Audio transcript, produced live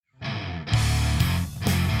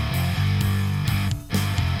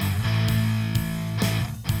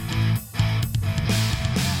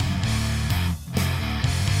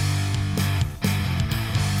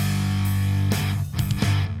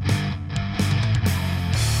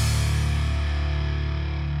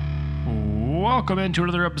welcome into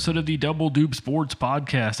another episode of the Double Dupe Sports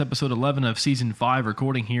Podcast, episode 11 of Season 5,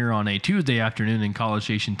 recording here on a Tuesday afternoon in College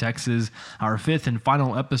Station, Texas, our fifth and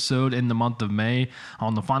final episode in the month of May,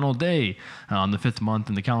 on the final day on the fifth month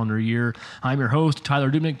in the calendar year. I'm your host, Tyler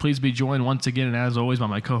Dupnick. Please be joined once again, and as always, by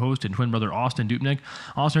my co-host and twin brother, Austin Dupnick.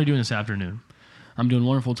 Austin, how are you doing this afternoon? I'm doing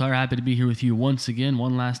wonderful, Tyler. Happy to be here with you once again,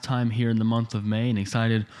 one last time here in the month of May, and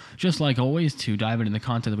excited, just like always, to dive into the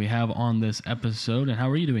content that we have on this episode. And how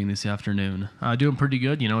are you doing this afternoon? Doing pretty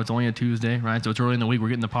good. You know, it's only a Tuesday, right? So it's early in the week. We're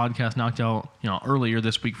getting the podcast knocked out, earlier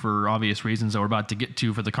this week for obvious reasons that we're about to get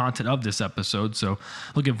to for the content of this episode. So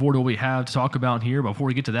looking forward to what we have to talk about here. Before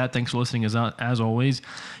we get to that, thanks for listening as always.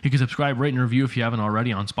 You can subscribe, rate, and review if you haven't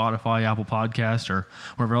already on Spotify, Apple Podcasts, or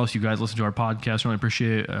wherever else you guys listen to our podcast. Really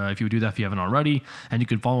appreciate it if you would do that if you haven't already. And you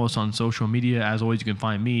can follow us on social media. As always, you can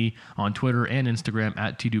find me on Twitter and Instagram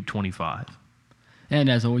at tdupe25. And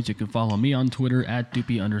as always, you can follow me on Twitter at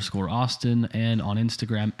Dupey_Austin and on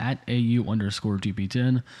Instagram at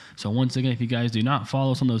AU_Dupey10. So once again, if you guys do not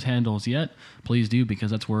follow us on those handles yet, please do, because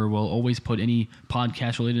that's where we'll always put any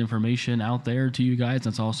podcast-related information out there to you guys.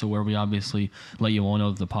 That's also where we obviously let you all know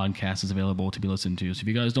that the podcast is available to be listened to. So if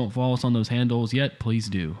you guys don't follow us on those handles yet, please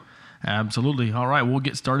do. Absolutely. All right, we'll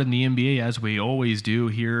get started in the NBA as we always do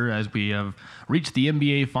here as we have reached the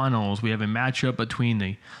NBA Finals. We have a matchup between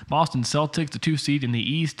the Boston Celtics, the 2 seed in the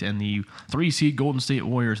East, and the 3 seed Golden State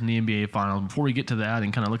Warriors in the NBA Finals. Before we get to that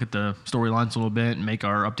and kind of look at the storylines a little bit and make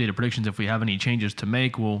our updated predictions if we have any changes to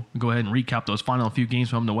make, we'll go ahead and recap those final few games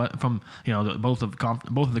from both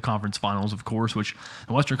of the conference finals, of course, which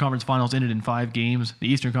the Western Conference Finals ended in 5 games. The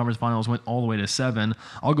Eastern Conference Finals went all the way to 7.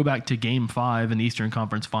 I'll go back to Game 5 in the Eastern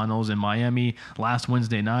Conference Finals in Miami last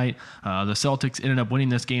Wednesday night. The Celtics ended up winning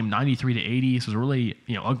this game 93-80. This was a really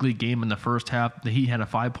ugly game in the first half. The Heat had a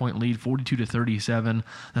 5-point lead, 42-37.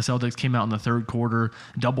 The Celtics came out in the third quarter,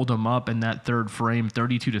 doubled them up in that third frame,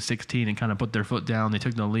 32-16, and kind of put their foot down. They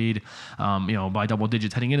took the lead, by double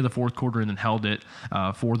digits heading into the fourth quarter and then held it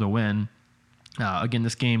for the win. Again,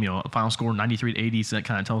 this game, final score 93-80, so that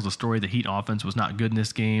kind of tells the story. The Heat offense was not good in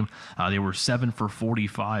this game. They were 7 for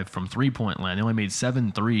 45 from three-point land. They only made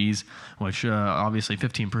 7 threes, which obviously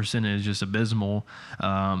 15% is just abysmal.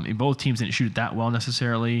 Both teams didn't shoot it that well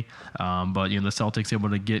necessarily, but the Celtics able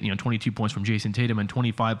to get 22 points from Jason Tatum and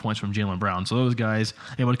 25 points from Jaylen Brown. So those guys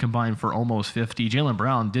able to combine for almost 50. Jaylen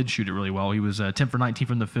Brown did shoot it really well. He was 10 for 19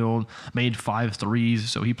 from the field, made 5 threes,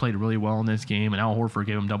 so he played really well in this game. And Al Horford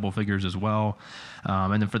gave him double figures as well.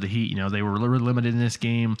 And then for the Heat, they were really limited in this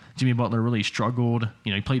game. Jimmy Butler really struggled.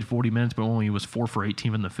 He played 40 minutes, but only was 4 for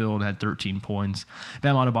 18 from the field, had 13 points.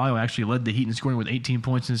 Bam Adebayo actually led the Heat in scoring with 18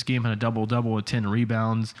 points in this game, had a double-double with 10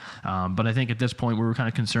 rebounds. But I think at this point we were kind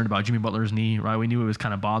of concerned about Jimmy Butler's knee, right? We knew it was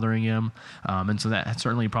kind of bothering him. And so that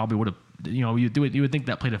certainly probably would have, you would think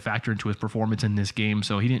that played a factor into his performance in this game.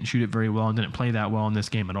 So he didn't shoot it very well and didn't play that well in this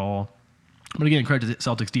game at all. But again, credit to the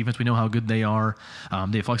Celtics defense. We know how good they are.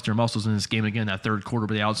 They flexed their muscles in this game again. That third quarter,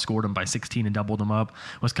 but they outscored them by 16 and doubled them up.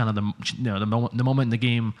 It was kind of the moment in the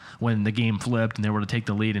game when the game flipped and they were to take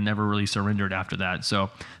the lead and never really surrendered after that. So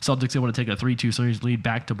Celtics able to take a 3-2 series lead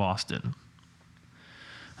back to Boston.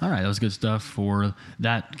 All right, that was good stuff for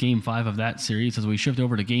that Game 5 of that series. As we shift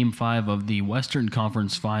over to Game 5 of the Western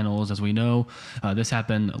Conference Finals, as we know, this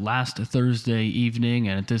happened last Thursday evening,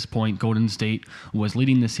 and at this point, Golden State was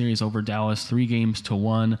leading the series over Dallas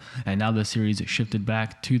 3-1, and now the series shifted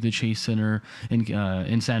back to the Chase Center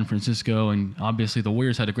in San Francisco, and obviously the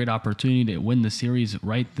Warriors had a great opportunity to win the series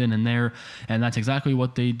right then and there, and that's exactly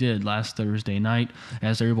what they did last Thursday night,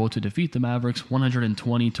 as they were able to defeat the Mavericks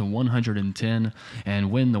 120-110 and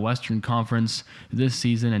win the Western Conference this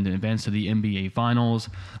season and advance to the NBA Finals.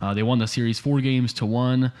 They won the series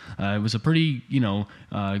 4-1. It was a pretty,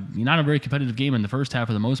 not a very competitive game in the first half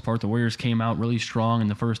for the most part. The Warriors came out really strong in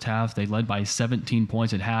the first half. They led by 17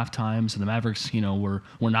 points at halftime, so the Mavericks, were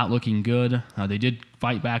not looking good. They did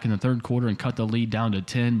fight back in the third quarter and cut the lead down to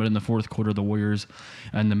 10, but in the fourth quarter, the Warriors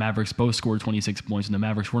and the Mavericks both scored 26 points, and the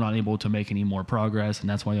Mavericks were not able to make any more progress, and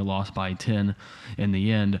that's why they lost by 10 in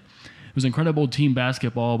the end. It was incredible team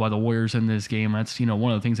basketball by the Warriors in this game. That's,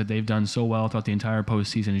 one of the things that they've done so well throughout the entire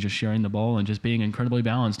postseason is just sharing the ball and just being incredibly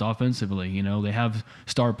balanced offensively. They have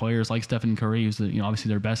star players like Stephen Curry, who's obviously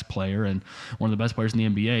their best player and one of the best players in the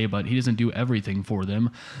NBA, but he doesn't do everything for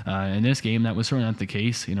them. In this game, that was certainly not the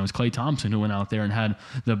case. It was Klay Thompson who went out there and had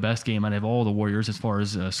the best game out of all the Warriors as far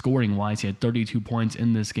as scoring-wise. He had 32 points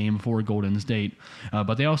in this game for Golden State.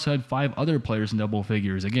 But they also had 5 other players in double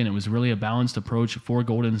figures. Again, it was really a balanced approach for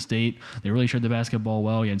Golden State. They really shared the basketball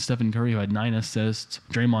well. You had Stephen Curry, who had 9 assists.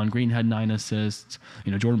 Draymond Green had 9 assists.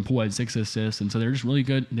 Jordan Poole had 6 assists. And so they're just really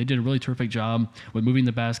good. They did a really terrific job with moving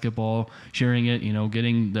the basketball, sharing it,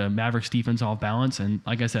 getting the Mavericks defense off balance. And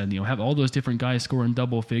like I said, have all those different guys scoring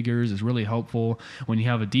double figures is really helpful when you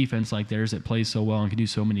have a defense like theirs that plays so well and can do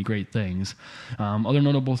so many great things. Other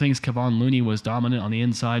notable things, Kevon Looney was dominant on the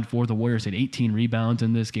inside for the Warriors. He had 18 rebounds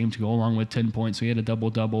in this game to go along with 10 points. So he had a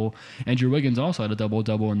double-double. Andrew Wiggins also had a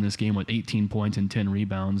double-double in this game with 18 points and 10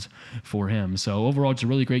 rebounds for him. So overall, it's a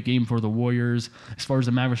really great game for the Warriors. As far as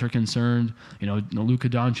the Mavericks are concerned, Luka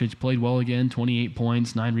Doncic played well again, 28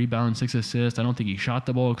 points, 9 rebounds, 6 assists. I don't think he shot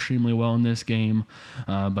the ball extremely well in this game,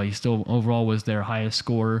 but he still overall was their highest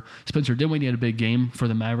scorer. Spencer Dinwiddie had a big game for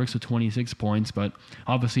the Mavericks with 26 points, but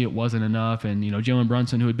obviously it wasn't enough. And, Jalen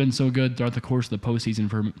Brunson, who had been so good throughout the course of the postseason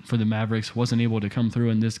for the Mavericks, wasn't able to come through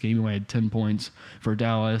in this game. He had 10 points for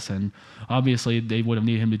Dallas, and obviously they would have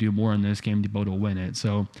needed him to do more in this game to be able to win it.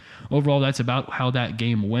 So overall, that's about how that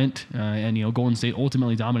game went. And Golden State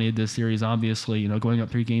ultimately dominated this series, obviously, going up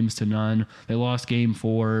 3-0. They lost game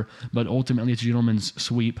 4, but ultimately it's a gentleman's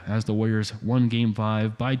sweep as the Warriors won game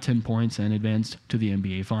 5 by 10 points and advanced to the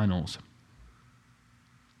NBA Finals.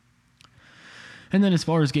 And then as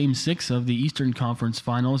far as Game 6 of the Eastern Conference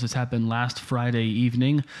Finals, this happened last Friday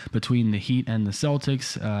evening between the Heat and the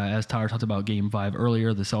Celtics. As Tyler talked about Game 5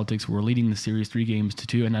 earlier, the Celtics were leading the series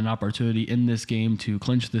 3-2 and had an opportunity in this game to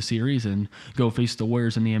clinch the series and go face the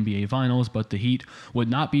Warriors in the NBA Finals, but the Heat would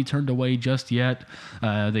not be turned away just yet.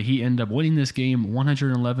 The Heat ended up winning this game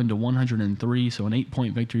 111-103, so an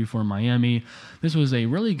 8-point victory for Miami. This was a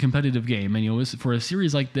really competitive game, and for a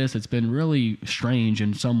series like this, it's been really strange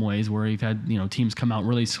in some ways where you've had teams come out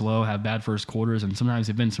really slow, have bad first quarters, and sometimes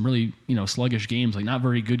they've been some really sluggish games, like not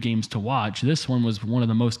very good games to watch. This one was one of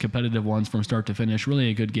the most competitive ones from start to finish. Really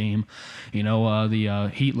a good game.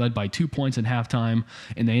 The Heat led by 2 points at halftime,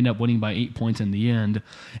 and they end up winning by 8 points in the end.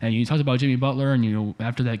 And you talked about Jimmy Butler, and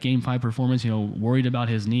after that Game 5 performance, worried about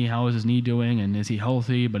his knee. How is his knee doing, and is he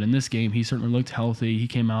healthy? But in this game, he certainly looked healthy. He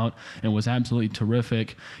came out and was absolutely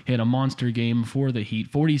terrific. He had a monster game for the Heat.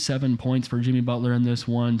 47 points for Jimmy Butler in this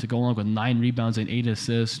one to go along with 9 rebounds and 8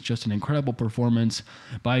 assists. Just an incredible performance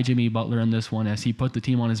by Jimmy Butler in this one as he put the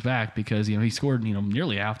team on his back because he scored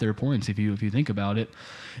nearly half their points if you think about it.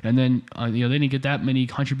 And then they didn't get that many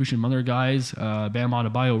contribution from other guys. Bam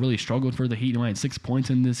Adebayo really struggled for the Heat. He only had 6 points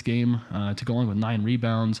in this game to go along with 9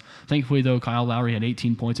 rebounds. Thankfully though, Kyle Lowry had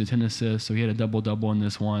 18 points and 10 assists, so he had a double-double in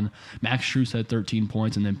this one. Max Strus had 13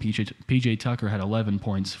 points, and then PJ Tucker had 11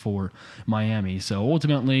 points for Miami. So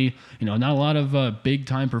ultimately, not a lot of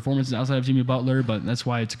big-time performances outside of Jimmy Butler, but that's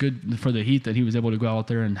why it's good for the Heat that he was able to go out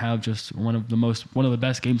there and have just one of the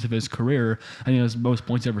best games of his career. I think it was most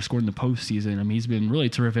points ever scored in the postseason. I mean, he's been really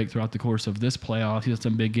terrific throughout the course of this playoff. He had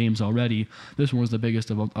some big games already. This one was the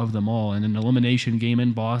biggest of them all. And an elimination game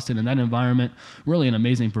in Boston in that environment, really an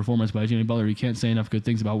amazing performance by Jimmy Butler. You can't say enough good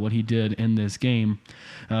things about what he did in this game.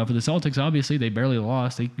 For the Celtics, obviously, they barely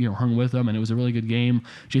lost. They hung with them, and it was a really good game.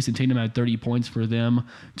 Jason Tatum had 30 points for them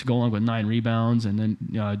to go along with 9 rebounds, and then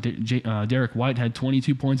Derek White had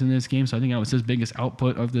 22 points in this game, so I think that was his biggest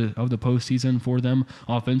output of the postseason for them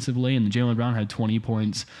offensively. And Jaylen Brown had 20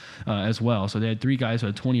 points as well. So they had 3 guys who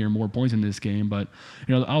had 20 or more points in this game. But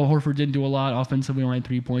Al Horford didn't do a lot offensively. Only had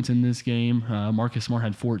 3 points in this game. Marcus Smart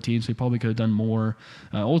had 14, so he probably could have done more.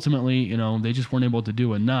 Ultimately, they just weren't able to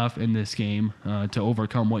do enough in this game to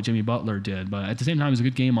overcome what Jimmy Butler did. But at the same time, it was a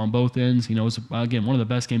good game on both ends. It was again one of the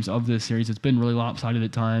best games of this series. It's been really lopsided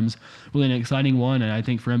at times. Really an exciting one, and I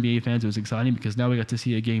think for NBA fans it was exciting because now we got to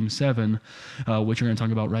see a Game 7, which we're going to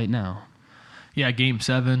talk about right now. Yeah, Game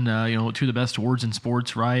 7, two of the best awards in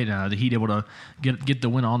sports, right? The Heat able to get the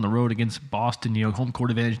win on the road against Boston. Home court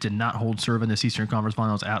advantage did not hold serve in this Eastern Conference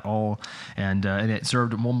Finals at all, and it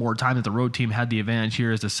served one more time that the road team had the advantage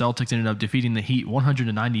here as the Celtics ended up defeating the Heat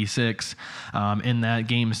 100-96 in that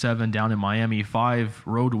Game 7 down in Miami. 5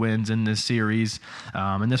 road wins in this series,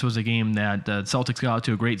 and this was a game that the Celtics got out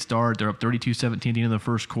to a great start. They're up 32-17 at the end of the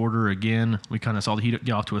first quarter. Again, we kind of saw the Heat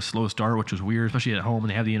get off to a slow start, which was weird, especially at home, and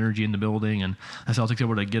they have the energy in the building, and the Celtics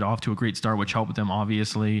able to get off to a great start, which helped them,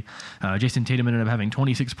 obviously. Jason Tatum ended up having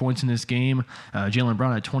 26 points in this game. Jaylen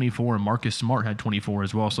Brown had 24, and Marcus Smart had 24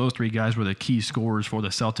 as well. So those 3 guys were the key scorers for the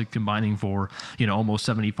Celtics, combining for almost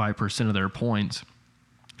 75% of their points.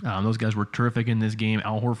 Those guys were terrific in this game.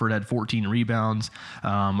 Al Horford had 14 rebounds. We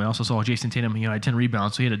also saw Jason Tatum, had 10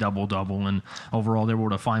 rebounds, so he had a double-double. And overall, they were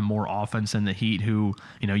able to find more offense than the Heat, who,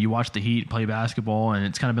 you watch the Heat play basketball, and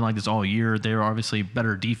it's kind of been like this all year. They're obviously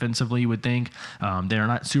better defensively, you would think. They're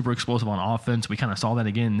not super explosive on offense. We kind of saw that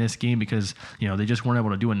again in this game because, they just weren't able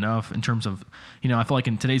to do enough in terms of, I feel like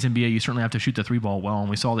in today's NBA, you certainly have to shoot the three ball well. And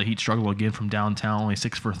we saw the Heat struggle again from downtown, only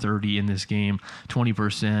 6 for 30 in this game,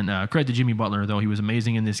 20%. Credit to Jimmy Butler, though. He was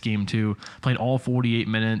amazing in this game too. Played all 48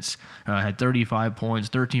 minutes, had 35 points,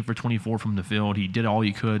 13 for 24 from the field. He did all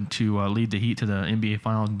he could to lead the Heat to the NBA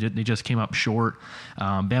Finals. They just came up short.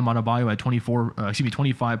 Bam Adebayo had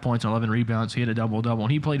 25 points and 11 rebounds. So he had a double-double,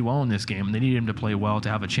 and he played well in this game. And they needed him to play well to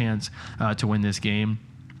have a chance to win this game.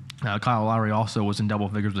 Kyle Lowry also was in double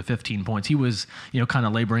figures with 15 points. He was, kind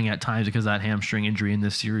of laboring at times because of that hamstring injury in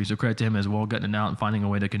this series. So credit to him as well, getting it out and finding a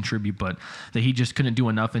way to contribute. But he just couldn't do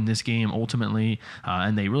enough in this game ultimately.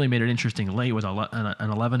 And they really made it interesting late with an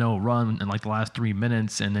 11-0 run in like the last 3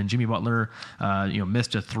 minutes. And then Jimmy Butler,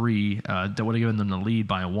 missed a three that would have given them the lead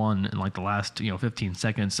by 1 in like the last, 15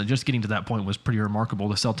 seconds. So just getting to that point was pretty remarkable.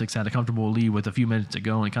 The Celtics had a comfortable lead with a few minutes to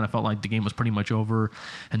go, and it kind of felt like the game was pretty much over.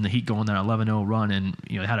 And the Heat going that 11-0 run, and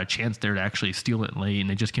had a chance there to actually steal it late, and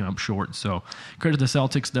they just came up short. So credit to the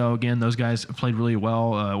Celtics, though. Again, those guys played really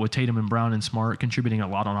well with Tatum and Brown and Smart contributing a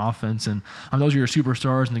lot on offense. And those are your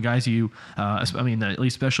superstars, and the guys at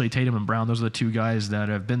least especially Tatum and Brown, those are the two guys that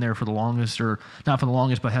have been there for the longest, or not for the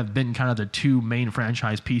longest, but have been kind of the two main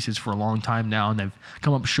franchise pieces for a long time now, and they've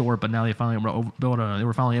come up short, but now they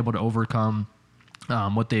were finally able to overcome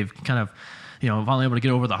what they've kind of finally able to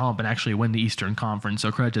get over the hump and actually win the Eastern Conference.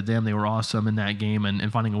 So credit to them. They were awesome in that game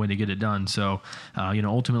and finding a way to get it done. So,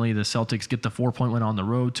 ultimately the Celtics get the 4-point win on the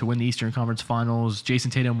road to win the Eastern Conference Finals.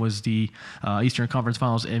 Jason Tatum was the Eastern Conference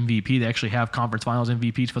Finals MVP. They actually have Conference Finals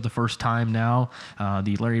MVPs for the first time now.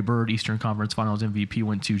 The Larry Bird Eastern Conference Finals MVP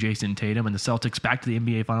went to Jason Tatum, and the Celtics back to the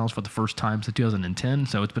NBA Finals for the first time since 2010.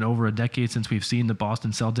 So it's been over a decade since we've seen the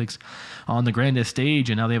Boston Celtics on the grandest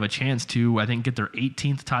stage, and now they have a chance to, I think, get their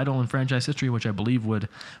 18th title in franchise history, which I believe would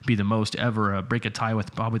be the most ever, break a tie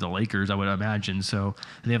with probably the Lakers, I would imagine. So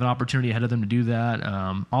they have an opportunity ahead of them to do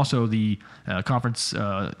that. Also, the conference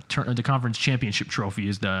championship trophy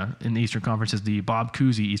is in the Eastern Conference is the Bob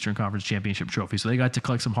Cousy Eastern Conference championship trophy. So they got to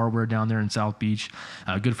collect some hardware down there in South Beach.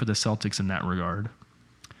 Good for the Celtics in that regard.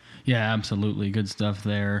 Yeah, absolutely. Good stuff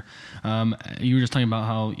there. You were just talking about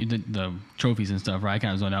how you did the trophies and stuff, right? I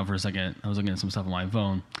kind of zoned out for a second. I was looking at some stuff on my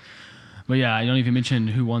phone. But yeah, I don't even mention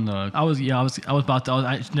who won the. I was about to.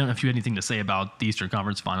 I don't know if you had anything to say about the Eastern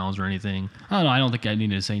Conference Finals or anything. Oh no, I don't think I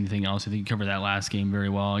needed to say anything else. I think you covered that last game very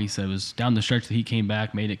well. He said it was down the stretch that he came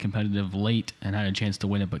back, made it competitive late, and had a chance to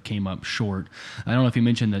win it, but came up short. I don't know if you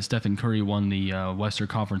mentioned that Stephen Curry won the Western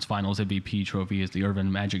Conference Finals MVP trophy as the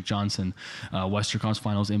Irvin Magic Johnson Western Conference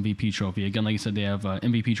Finals MVP trophy. Again, like you said, they have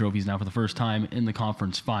MVP trophies now for the first time in the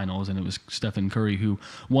conference finals, and it was Stephen Curry who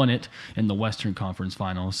won it in the Western Conference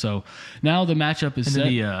Finals. So now the matchup is set.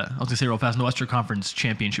 I was going to say real fast, the Western Conference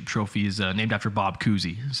Championship Trophy is named after Bob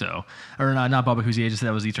Cousy. So, or not Bob Cousy, I just said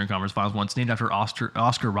that was the Eastern Conference Finals once. Named after Oscar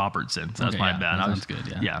Robertson. So that's my bad. That sounds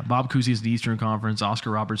good, yeah. Bob Cousy is the Eastern Conference,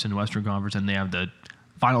 Oscar Robertson, Western Conference, and they have the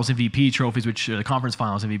Finals MVP trophies, which the Conference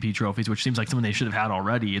Finals MVP trophies, which seems like something they should have had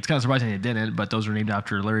already. It's kind of surprising they didn't, but those are named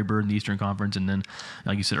after Larry Bird in the Eastern Conference, and then,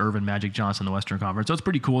 like you said, Irvin Magic Johnson in the Western Conference. So it's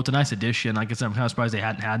pretty cool. It's a nice addition. Like I said, I'm kind of surprised they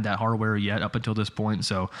hadn't had that hardware yet up until this point.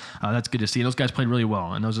 So that's good to see. And those guys played really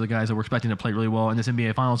well, and those are the guys that we're expecting to play really well in this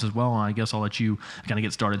NBA Finals as well. And I guess I'll let you kind of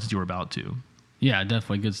get started since you were about to. Yeah,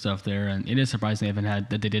 definitely good stuff there, and it is surprising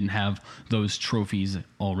they didn't have those trophies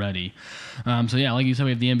already. So yeah, like you said, we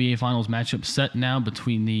have the NBA Finals matchup set now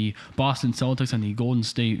between the Boston Celtics and the Golden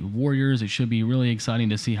State Warriors. It should be really exciting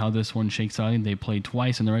to see how this one shakes out. They played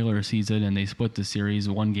twice in the regular season, and they split the series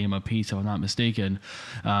 1 game apiece, if I'm not mistaken.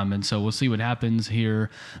 And so we'll see what happens here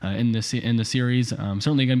in the series.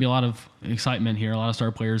 Certainly going to be a lot of excitement here, a lot of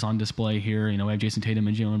star players on display here. We have Jason Tatum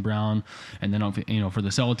and Jaylen Brown, and then for the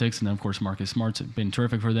Celtics, and then of course Marcus Smart's been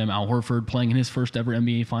terrific for them. Al Horford playing in his first ever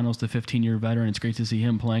NBA Finals, the 15-year veteran. It's great to see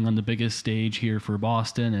him playing on the biggest stage here for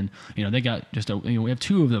Boston, and they got just we have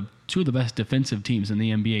two of the best defensive teams in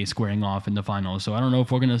the NBA squaring off in the finals. So I don't know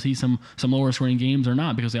if we're going to see some lower scoring games or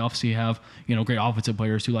not, because they obviously have great offensive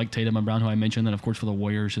players who like Tatum and Brown, who I mentioned. And of course for the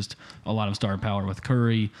Warriors, just a lot of star power with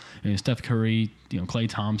Curry, Steph Curry, Klay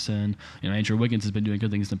Thompson, Andrew Wiggins has been doing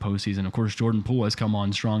good things in the postseason. Of course, Jordan Poole has come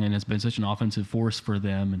on strong and has been such an offensive force for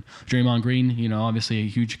them. And Draymond Green, obviously a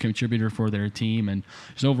huge contributor for their team. And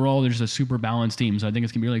just overall, they're just a super balanced team. So I think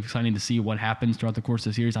it's going to be really exciting to see what happens throughout the course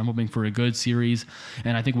of the series. I'm hoping for a good series,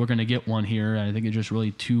 and I think we're going to get one here. I think it's just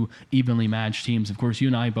really two evenly matched teams. Of course, you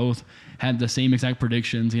and I both had the same exact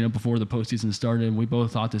predictions, before the postseason started. We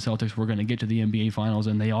both thought the Celtics were going to get to the NBA Finals,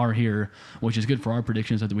 and they are here, which is good for our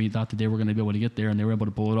predictions that we thought that they were going to be able to get there, and they were able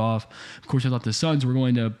to pull it off. Of course, I thought the Suns were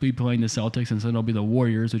going to be playing the Celtics, and so it'll be the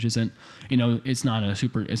Warriors, which isn't, it's not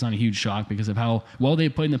a huge shock because of how well they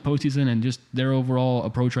played in the postseason and just their overall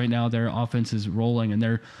approach right now. Their offense is rolling, and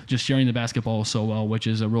they're just sharing the basketball so well, which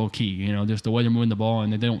is a real key. Just the way they're moving the ball,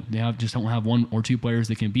 and they don't have one or two players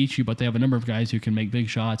that can beat you, but they have a number of guys who can make big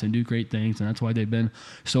shots and do great things, and that's why they've been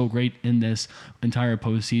so great in this entire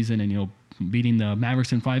postseason. And beating the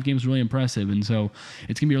Mavericks in 5 games is really impressive, and so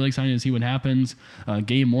it's gonna be really exciting to see what happens.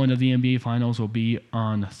 Game 1 of the NBA Finals will be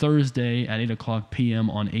on Thursday at 8:00 p.m.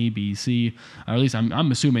 on ABC, or at least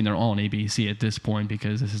I'm assuming they're all on ABC at this point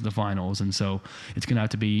because this is the finals, and so it's gonna have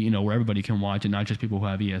to be where everybody can watch it, not just people who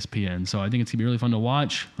have ESPN. So I think it's gonna be really fun to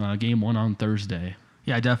watch. Game 1 on Thursday.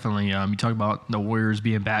 Yeah, definitely. You talk about the Warriors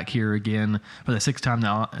being back here again for the sixth time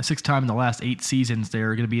in the last 8 seasons.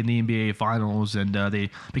 They're going to be in the NBA Finals, and they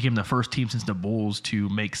became the first team since the Bulls to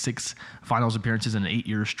make 6 Finals appearances in an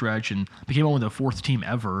 8-year stretch, and became only the 4th team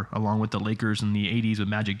ever, along with the Lakers in the 80s with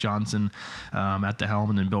Magic Johnson at the helm,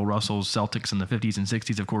 and then Bill Russell's Celtics in the 50s and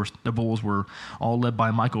 60s. Of course, the Bulls were all led by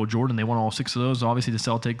Michael Jordan. They won all 6 of those. Obviously,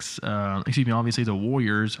 obviously the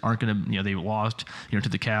Warriors aren't going to, they lost, to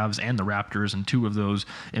the Cavs and the Raptors in 2 of those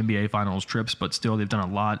NBA Finals trips, but still they've done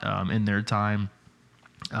a lot in their time.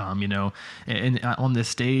 On this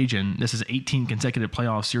stage, and this is 18 consecutive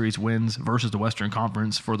playoff series wins versus the Western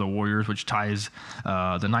Conference for the Warriors, which ties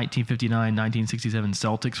the 1959-1967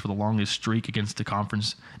 Celtics for the longest streak against the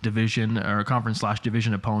conference division or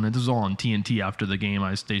conference/division opponent. This was all on TNT after the game.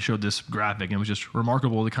 They showed this graphic, and it was just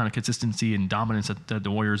remarkable the kind of consistency and dominance that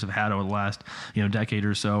the Warriors have had over the last decade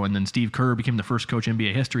or so. And then Steve Kerr became the first coach in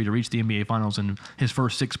NBA history to reach the NBA Finals in his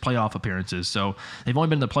first 6 playoff appearances. So they've only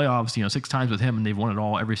been in the playoffs 6 times with him, and they've won it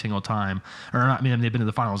all every single time. They've been to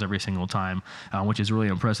the finals every single time, which is really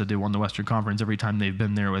impressive. They won the Western Conference every time they've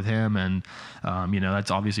been there with him, and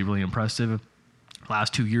that's obviously really impressive.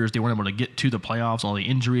 Last 2 years, they weren't able to get to the playoffs. All the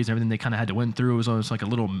injuries, everything they kind of had to went through, it was almost like a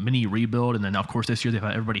little mini rebuild. And then, of course, this year they've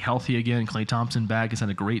had everybody healthy again. Klay Thompson back. He's had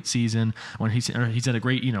a great season. When he's had a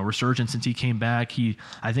great resurgence since he came back.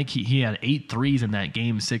 I think he had 8 threes in that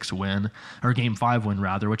Game 6 win, or Game 5 win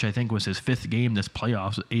rather, which I think was his 5th game this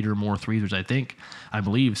playoffs. 8 or more threes, which I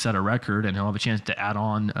believe set a record, and he'll have a chance to add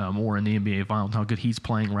on more in the NBA Finals. How good he's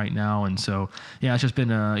playing right now, and so yeah, it's just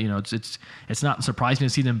been it's not surprising to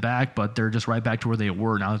see them back, but they're just right back to where they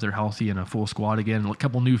were now that they're healthy and a full squad again. A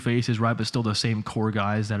couple new faces, right, but still the same core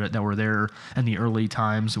guys that were there in the early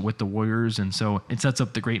times with the Warriors, and so it sets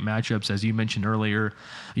up the great matchups, as you mentioned earlier,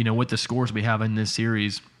 with the scores we have in this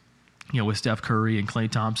series. With Steph Curry and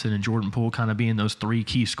Klay Thompson and Jordan Poole kind of being those 3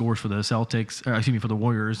 key scores for the for the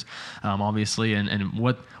Warriors, obviously, and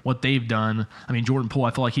what they've done. I mean, Jordan Poole,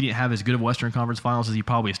 I feel like he didn't have as good of Western Conference Finals as he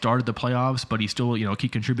probably started the playoffs, but he's still, a key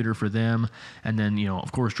contributor for them. And then,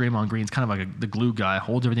 of course, Draymond Green's kind of like the glue guy,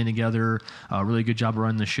 holds everything together, really good job of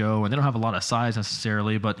running the show. And they don't have a lot of size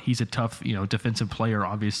necessarily, but he's a tough, defensive player,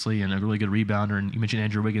 obviously, and a really good rebounder. And you mentioned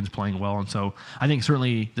Andrew Wiggins playing well. And so I think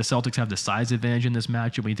certainly the Celtics have the size advantage in this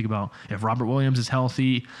matchup. When you think about if Robert Williams is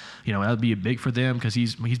healthy, that would be big for them because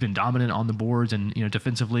he's been dominant on the boards, and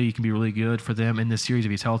defensively he can be really good for them in this series if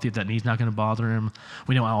he's healthy. If that knee's not going to bother him,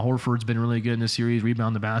 we know Al Horford's been really good in this series,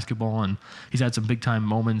 rebound the basketball, and he's had some big time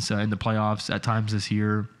moments in the playoffs at times this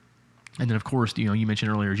year. And then, of course, you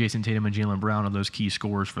mentioned earlier, Jason Tatum and Jaylen Brown are those key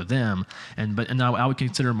scorers for them. And I would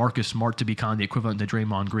consider Marcus Smart to be kind of the equivalent to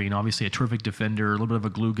Draymond Green. Obviously, a terrific defender, a little bit of a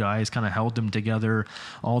glue guy. He's kind of held them together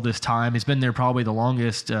all this time. He's been there probably the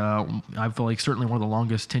longest. I feel like certainly one of the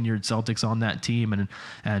longest tenured Celtics on that team.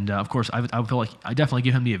 And of course, I feel like I definitely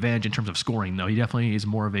give him the advantage in terms of scoring, though. He definitely is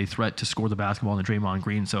more of a threat to score the basketball than Draymond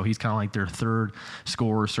Green. So he's kind of like their third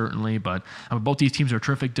scorer, certainly. But both these teams are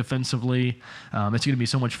terrific defensively. It's going to be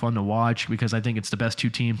so much fun to watch because I think it's the best 2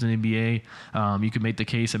 teams in the NBA. You could make the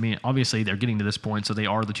case. I mean, obviously they're getting to this point, so they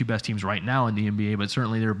are the 2 best teams right now in the NBA, but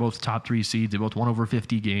certainly they're both top 3 seeds. They both won over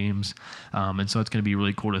 50 games, and so it's going to be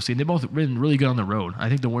really cool to see. And they've both been really good on the road. I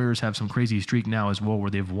think the Warriors have some crazy streak now as well where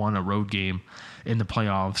they've won a road game in the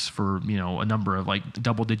playoffs for a number of like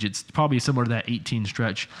double digits, probably similar to that 18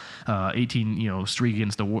 stretch, 18 streak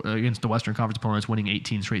against the Western Conference opponents, winning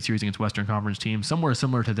 18 straight series against Western Conference teams. Somewhere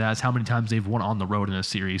similar to that is how many times they've won on the road in a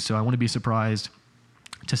series. So I want to be surprised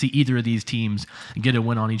to see either of these teams get a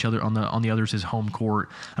win on each other on the other's home court.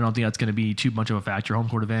 I don't think that's going to be too much of a factor. Home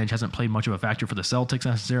court advantage hasn't played much of a factor for the Celtics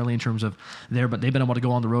necessarily in terms of but they've been able to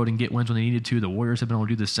go on the road and get wins when they needed to. The Warriors have been able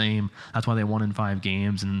to do the same. That's why they won in 5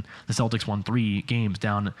 games, and the Celtics won 3 games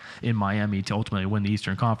down in Miami to ultimately win the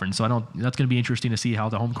Eastern Conference. So that's going to be interesting to see how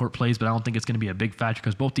the home court plays, but I don't think it's going to be a big factor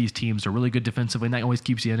because both these teams are really good defensively, and that always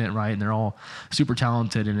keeps you in it, right? And they're all super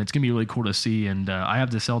talented, and it's going to be really cool to see. And I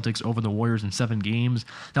have the Celtics over the Warriors in 7 games.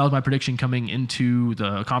 That was my prediction coming into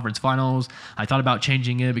the conference finals. I thought about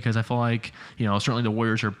changing it because I feel like, certainly the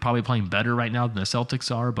Warriors are probably playing better right now than the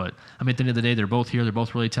Celtics are, but I mean, at the end of the day, they're both here. They're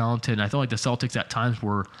both really talented. And I feel like the Celtics at times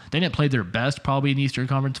they didn't play their best probably in the Eastern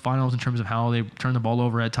Conference finals in terms of how they turned the ball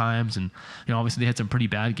over at times. And, obviously they had some pretty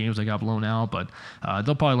bad games. They got blown out, but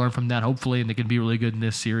they'll probably learn from that, hopefully, and they can be really good in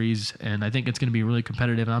this series. And I think it's going to be really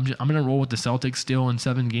competitive. And I'm going to roll with the Celtics still in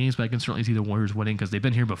 7 games, but I can certainly see the Warriors winning because they've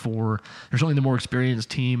been here before. They're certainly the more experienced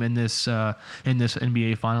team in this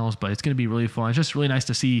NBA finals, but it's going to be really fun. It's just really nice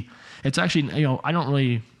to see. It's actually,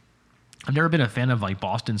 I've never been a fan of like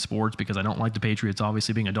Boston sports because I don't like the Patriots,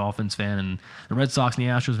 obviously being a Dolphins fan, and the Red Sox and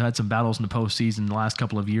the Astros have had some battles in the postseason the last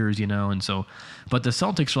couple of years, and so, but the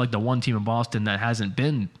Celtics are like the one team in Boston that hasn't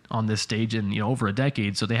been on this stage in over a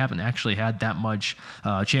decade, so they haven't actually had that much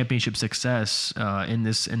championship success in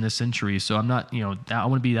this century. So I'm not, I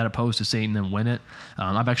wouldn't be that opposed to seeing them win it.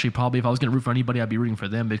 I'm actually probably, if I was going to root for anybody, I'd be rooting for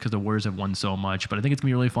them because the Warriors have won so much. But I think it's gonna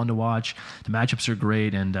be really fun to watch. The matchups are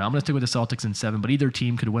great, and I'm gonna stick with the Celtics in 7. But either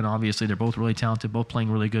team could win. Obviously, they're both really talented, both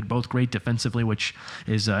playing really good, both great defensively, which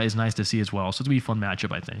is nice to see as well. So it's gonna be a fun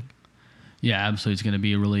matchup, I think. Yeah, absolutely. It's going to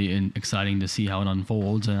be really exciting to see how it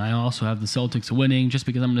unfolds. And I also have the Celtics winning just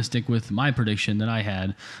because I'm going to stick with my prediction that I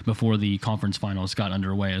had before the conference finals got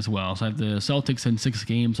underway as well. So I have the Celtics in 6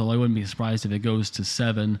 games, although I wouldn't be surprised if it goes to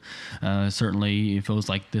 7. Certainly, it feels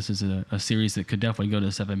like this is a series that could definitely go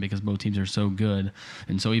to 7 because both teams are so good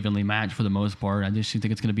and so evenly matched for the most part. I just think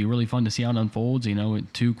it's going to be really fun to see how it unfolds.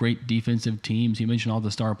 2 great defensive teams. You mentioned all the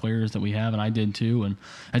star players that we have, and I did too. And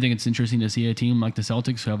I think it's interesting to see a team like the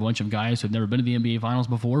Celtics who have a bunch of guys who never been to the NBA Finals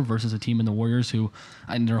before versus a team in the Warriors who,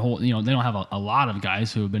 and their whole, they don't have a lot of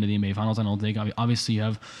guys who have been to the NBA Finals. I don't think. Obviously, you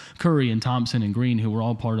have Curry and Thompson and Green, who were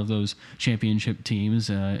all part of those championship teams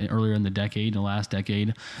earlier in the last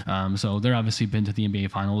decade. So they're obviously been to the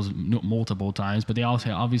NBA Finals multiple times, but they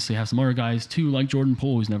also obviously have some other guys too, like Jordan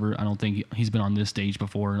Poole, who's never, I don't think he's been on this stage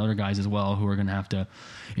before, and other guys as well who are going to have to,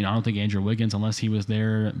 I don't think Andrew Wiggins, unless he was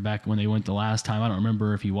there back when they went the last time. I don't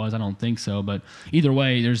remember if he was. I don't think so. But either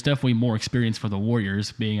way, there's definitely more experience for the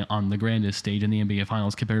Warriors being on the grandest stage in the NBA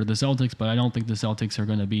Finals compared to the Celtics. But I don't think the Celtics are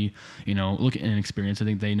going to be, looking at inexperience. I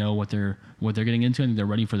think they know what they're getting into. I think they're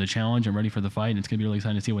ready for the challenge and ready for the fight. And it's going to be really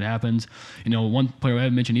exciting to see what happens. One player I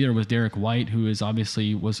haven't mentioned either was Derek White, who is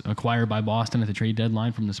obviously was acquired by Boston at the trade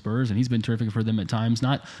deadline from the Spurs, and he's been terrific for them at times.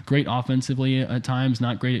 Not great offensively at times,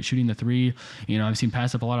 not great at shooting the 3. I've seen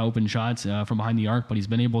pass up a lot of open shots from behind the arc, but he's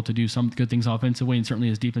been able to do some good things offensively, and certainly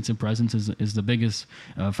his defensive presence is the biggest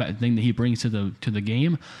thing that he brings to the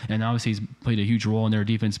game. And obviously he's played a huge role in their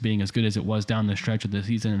defense being as good as it was down the stretch of the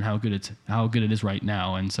season and how good it is right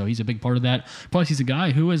now. And so he's a big part of that. Plus he's a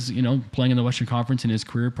guy who was playing in the Western Conference in his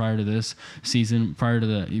career prior to this season, prior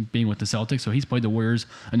to being with the Celtics. So he's played the Warriors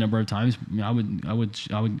a number of times.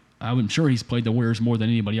 I'm sure he's played the Warriors more than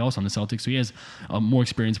anybody else on the Celtics, so he has more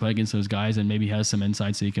experience playing against those guys and maybe has some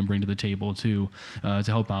insights that he can bring to the table too to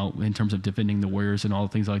help out in terms of defending the Warriors and all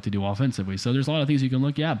the things I like to do offensively. So there's a lot of things you can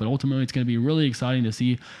look at, but ultimately it's going to be really exciting to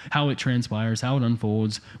see how it transpires, how it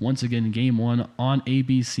unfolds. Once again, Game 1 on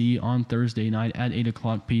ABC on Thursday night at 8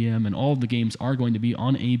 o'clock p.m., and all of the games are going to be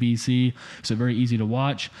on ABC, so very easy to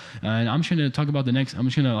watch. And I'm just going to talk about I'm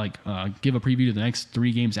just going to give a preview to the next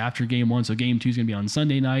 3 games after Game 1. So Game 2 is going to be on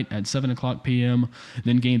Sunday night at 7 o'clock p.m.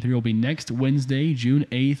 Then Game 3 will be next Wednesday, June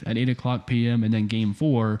 8th at 8 o'clock p.m. And then Game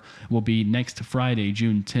 4 will be next Friday,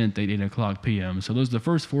 June 10th at 8 o'clock p.m. So those are the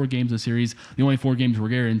first 4 games of the series. The only 4 games were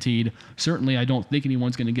guaranteed. Certainly, I don't think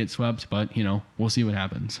anyone's going to get swept, but, we'll see what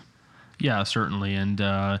happens. Yeah, certainly. And,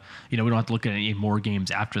 we don't have to look at any more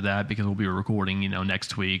games after that because we'll be recording,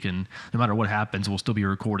 next week. And no matter what happens, we'll still be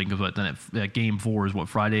recording because then Game 4 is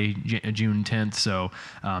Friday, June 10th. So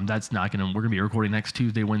that's not we're going to be recording next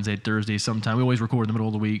Tuesday, Wednesday, Thursday sometime. We always record in the middle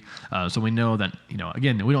of the week. So we know that,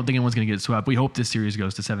 again, we don't think anyone's going to get swept. We hope this series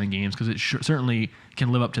goes to 7 games because it certainly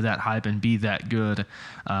can live up to that hype and be that good.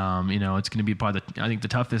 It's going to be probably the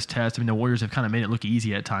toughest test. The Warriors have kind of made it look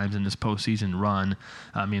easy at times in this postseason run.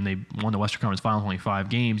 They won in the Western Conference Finals, only 5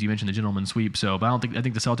 games. You mentioned the gentleman sweep, but I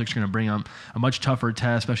think the Celtics are going to bring up a much tougher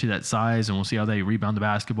test, especially that size, and we'll see how they rebound the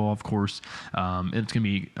basketball. Of course, it's going to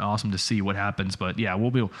be awesome to see what happens. But yeah,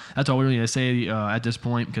 that's all we really need to say at this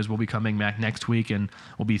point, because we'll be coming back next week and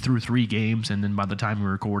we'll be through 3 games, and then by the time we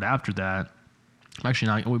record after that,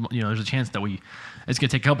 actually not, there's a chance that it's going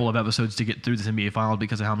to take a couple of episodes to get through this NBA Finals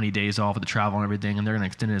because of how many days off of the travel and everything, and they're going to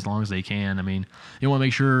extend it as long as they can. I mean, you want to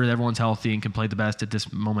make sure that everyone's healthy and can play the best at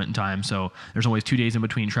this moment in time. So there's always 2 days in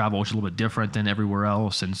between travel, which is a little bit different than everywhere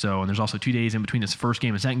else. And there's also 2 days in between this first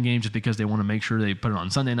game and second game, just because they want to make sure they put it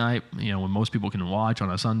on Sunday night, when most people can watch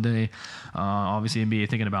on a Sunday. Obviously, NBA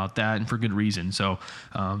thinking about that, and for good reason. So,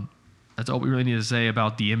 that's all we really need to say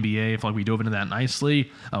about the NBA. I feel like we dove into that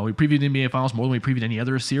nicely. We previewed the NBA Finals more than we previewed any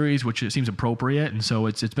other series, which it seems appropriate. And so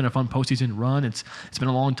it's been a fun postseason run. It's been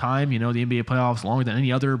a long time. The NBA playoffs longer than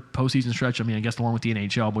any other postseason stretch. I mean, I guess along with the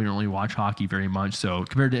NHL, but we don't really watch hockey very much. So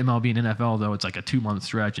compared to MLB and NFL, though, it's like a 2-month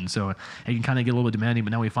stretch, and so it can kind of get a little bit demanding.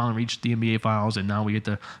 But now we finally reached the NBA Finals, and now we get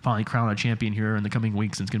to finally crown a champion here in the coming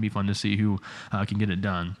weeks. And it's going to be fun to see who can get it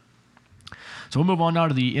done. So we'll move on now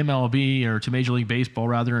to the MLB, or to Major League Baseball,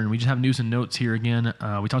 rather, and we just have news and notes here again.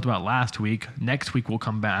 We talked about last week. Next week we'll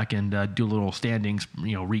come back and do a little standings,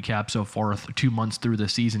 recap so far 2 months through the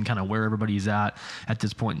season, kind of where everybody's at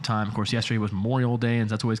this point in time. Of course, yesterday was Memorial Day, and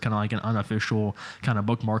that's always kind of like an unofficial kind of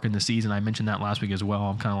bookmark in the season. I mentioned that last week as well.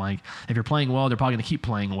 I'm kind of like, if you're playing well, they're probably going to keep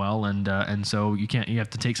playing well, and so you have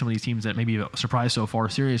to take some of these teams that maybe surprised so far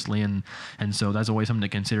seriously, and so that's always something to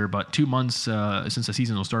consider. But 2 months since the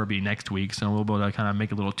season will start, will be next week, so we'll be able to kind of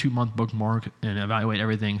make a little 2-month bookmark and evaluate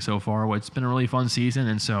everything so far. Well, it's been a really fun season,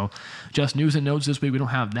 and so just news and notes this week. We don't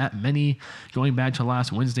have that many. Going back to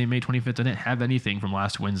last Wednesday, May 25th, I didn't have anything from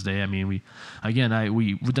last Wednesday. I mean, we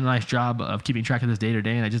did a nice job of keeping track of this day to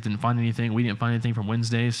day, and I just didn't find anything. We didn't find anything from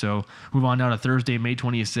Wednesday, so move on now to Thursday, May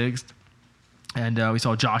 26th. And we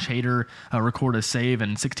saw Josh Hader record a save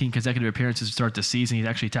in 16 consecutive appearances to start the season. He's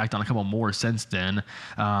actually tacked on a couple more since then.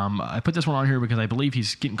 I put this one on here because I believe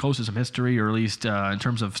he's getting close to some history, or at least in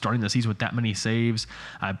terms of starting the season with that many saves.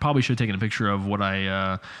 I probably should have taken a picture of what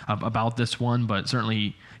about this one, but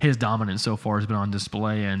certainly his dominance so far has been on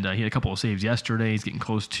display. And he had a couple of saves yesterday. He's getting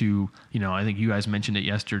close to, I think you guys mentioned it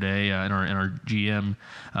yesterday in our GM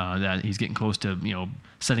that he's getting close to,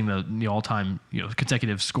 setting the all-time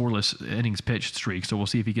consecutive scoreless innings pitched streak. So we'll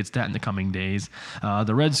see if he gets that in the coming days.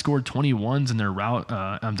 The Reds scored 21s in their rout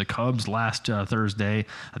on the Cubs last Thursday.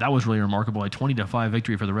 That was really remarkable. A 20-5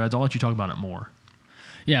 victory for the Reds. I'll let you talk about it more.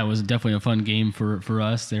 Yeah, it was definitely a fun game for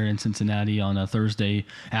us there in Cincinnati on a Thursday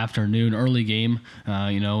afternoon, early game.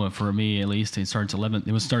 For me at least, it started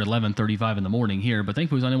 11:35 in the morning here. But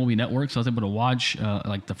thankfully, it was on MLB Network, so I was able to watch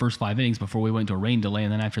like the first 5 innings before we went to a rain delay,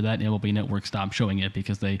 and then after that, MLB Network stopped showing it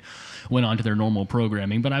because they went on to their normal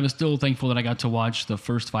programming. But I was still thankful that I got to watch the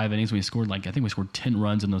first 5 innings. We scored 10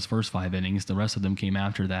 runs in those first 5 innings. The rest of them came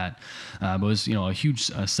after that. But it was a huge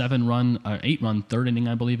 8-run third inning,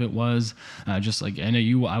 I believe it was. Just like I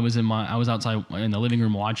know I was outside in the living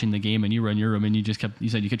room watching the game, and you were in your room, and you just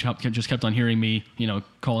kept on hearing me,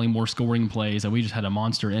 calling more scoring plays, and we just had a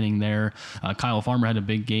monster inning there. Kyle Farmer had a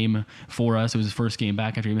big game for us. It was his first game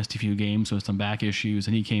back after he missed a few games, so some back issues,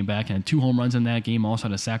 and he came back and had 2 home runs in that game. Also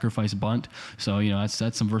had a sacrifice bunt, so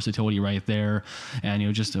that's some versatility right there.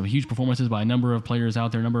 And just huge performances by a number of players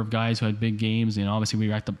out there, a number of guys who had big games. Obviously we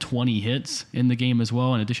racked up 20 hits in the game as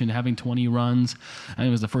well, in addition to having 20 runs. I think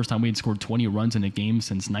it was the first time we had scored 20 runs in a game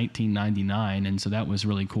since 1999, and so that was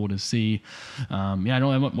really cool to see. I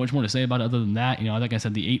don't have much more to say about it other than that. Like I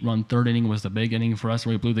said, the 8-run third inning was the big inning for us,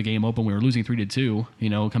 where we blew the game open. We were losing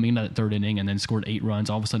 3-2, coming into that third inning, and then scored 8 runs.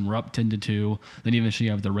 All of a sudden, we're up 10-2. Then eventually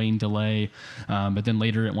you have the rain delay, but then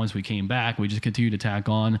later, once we came back, we just continued to tack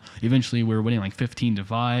on. Eventually, we were winning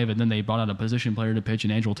 15-5, and then they brought out a position player to pitch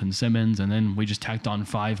in Andrelton Simmons, and then we just tacked on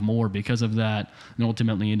 5 more because of that, and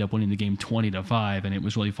ultimately ended up winning the game 20-5, and it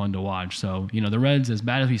was really fun to watch. So, the Reds, as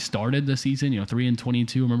bad as we started the season,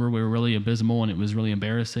 3-22. Remember, we were really abysmal, and it was really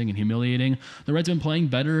embarrassing and humiliating. The Reds have been playing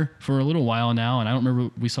better for a little while now, and I don't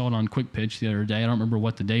remember, we saw it on Quick Pitch the other day. I don't remember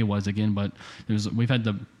what the day was again, but we've had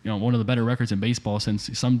one of the better records in baseball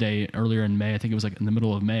since some day earlier in May. I think it was in the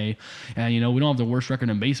middle of May, and we don't have the worst record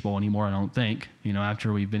in baseball anymore, I don't think.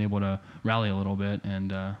 After we've been able to rally a little bit.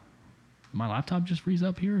 And my laptop just freeze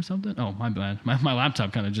up here or something? Oh, my bad. My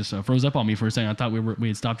laptop kind of just froze up on me for a second. I thought we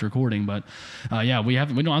had stopped recording, but I don't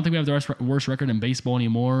think we have the worst record in baseball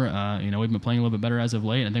anymore. We've been playing a little bit better as of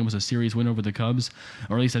late. I think it was a series win over the Cubs,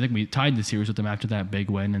 or at least I think we tied the series with them after that big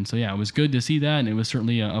win. And so, it was good to see that, and it was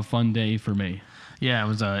certainly a fun day for me. Yeah, it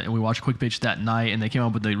was. We watched Quick Pitch that night, and they came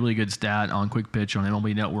up with a really good stat on Quick Pitch on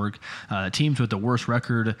MLB Network. Teams with the worst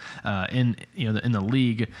record in the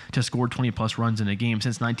league to score 20+ runs in a game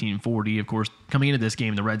since 1940. Of course, coming into this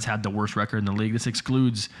game, the Reds had the worst record in the league. This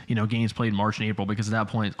excludes games played in March and April because at that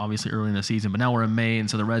point, obviously early in the season. But now we're in May, and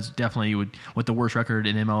so the Reds definitely would, with the worst record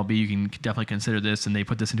in MLB, you can definitely consider this, and they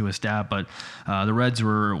put this into a stat. But the Reds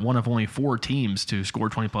were one of only 4 teams to score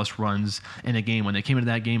 20+ runs in a game when they came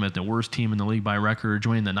into that game as the worst team in the league by record,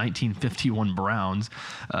 joining the 1951 Browns,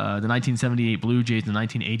 the 1978 Blue Jays, and the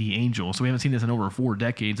 1980 Angels. So we haven't seen this in over 4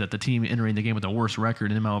 decades that the team entering the game with the worst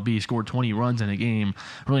record in MLB scored 20 runs in a game.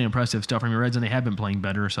 Really impressive stuff from your Reds, and they have been playing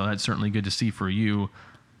better, so that's certainly good to see for you.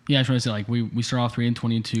 Yeah, I just want to say, we start off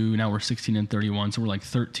 3-22, now we're 16-31, so we're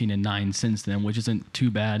 13-9 since then, which isn't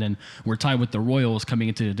too bad, and we're tied with the Royals coming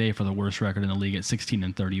into today for the worst record in the league at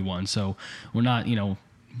 16-31. So we're not,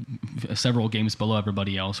 several games below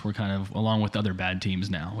everybody else. We're kind of along with other bad teams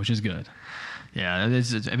now, which is good. Yeah,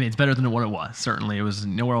 it's better than what it was. Certainly, it was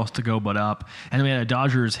nowhere else to go but up. And then we had a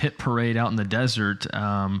Dodgers hit parade out in the desert.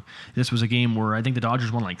 This was a game where I think the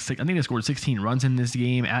Dodgers won 6. I think they scored 16 runs in this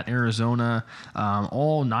game at Arizona.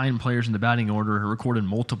 All 9 players in the batting order recorded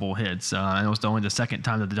multiple hits. And it was only the second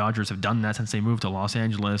time that the Dodgers have done that since they moved to Los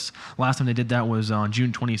Angeles. Last time they did that was on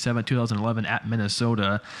June 27, 2011 at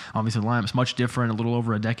Minnesota. Obviously, the lineup's much different. A little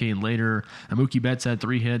over a decade later, Mookie Betts had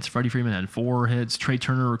 3 hits. Freddie Freeman had 4 hits. Trey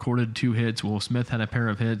Turner recorded 2 hits. Will Smith had a pair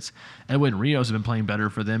of hits. Edwin Rios has been playing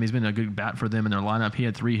better for them. He's been a good bat for them in their lineup. He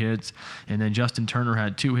had 3 hits. And then Justin Turner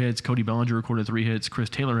had 2 hits. Cody Bellinger recorded 3 hits. Chris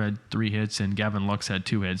Taylor had 3 hits. And Gavin Lux had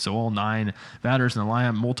 2 hits. So all 9 batters in the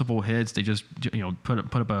lineup, multiple hits. They just put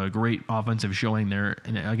up a great offensive showing there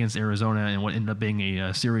against Arizona and what ended up being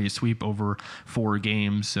a series sweep over 4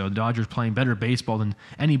 games. So the Dodgers playing better baseball than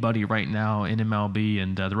anybody right now in MLB.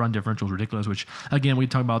 And the run differential is ridiculous, which, again, we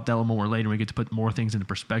talk about that a little more later. We get to put more things into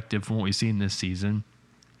perspective from what we've seen this season.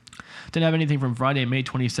 Didn't have anything from Friday, May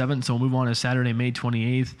 27th, so we'll move on to Saturday, May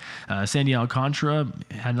 28th. Sandy Alcantara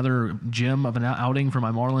had another gem of an outing for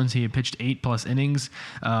my Marlins. He had pitched 8+ innings,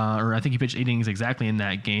 or I think he pitched 8 innings exactly in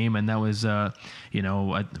that game, and that was, I'm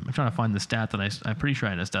trying to find the stat that I'm pretty sure I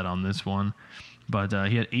had a stat on this one. But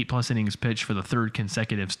he had 8+ innings pitched for the 3rd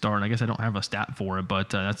consecutive start. And I guess I don't have a stat for it, but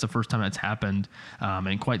that's the first time that's happened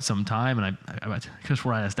in quite some time. And I just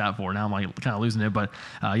where I had a stat for it. Now I'm kind of losing it. But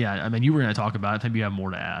you were going to talk about it. Maybe you have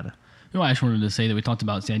more to add. I just wanted to say that we talked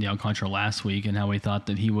about Sandy Alcantara last week and how we thought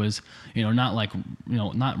that he was,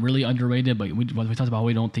 not really underrated, but we talked about how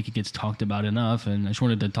we don't think he gets talked about enough. And I just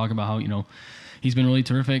wanted to talk about how, he's been really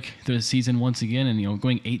terrific through the season once again, and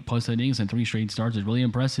going 8+ innings and 3 straight starts is really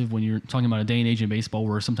impressive when you're talking about a day and age in baseball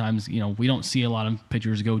where sometimes we don't see a lot of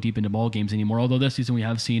pitchers go deep into ball games anymore. Although this season we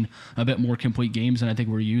have seen a bit more complete games than I think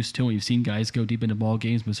we're used to. We've seen guys go deep into ball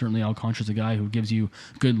games, but certainly Alcantara's a guy who gives you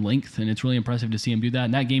good length, and it's really impressive to see him do that.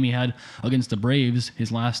 And that game he had against the Braves,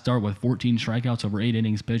 his last start with 14 strikeouts over 8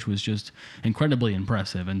 innings pitched, was just incredibly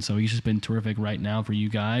impressive. And so he's just been terrific right now for you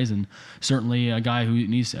guys, and certainly a guy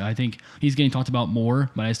who I think he's getting talked about more,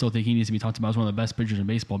 but I still think he needs to be talked about as one of the best pitchers in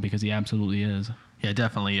baseball because he absolutely is. Yeah,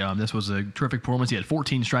 definitely. This was a terrific performance. He had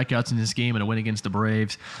 14 strikeouts in this game and a win against the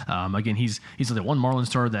Braves. Again, he's the one Marlins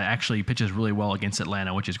starter that actually pitches really well against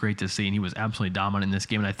Atlanta, which is great to see, and he was absolutely dominant in this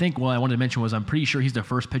game. And I think what I wanted to mention was I'm pretty sure he's the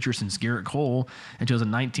first pitcher since Garrett Cole in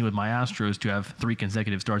 2019 with my Astros to have 3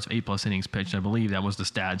 consecutive starts of 8+ innings pitched. I believe that was the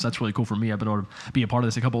stat. So that's really cool for me. I've been able to be a part of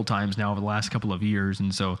this a couple of times now over the last couple of years.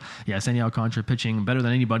 And so, yeah, Sandy Alcantara pitching better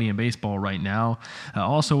than anybody in baseball right now.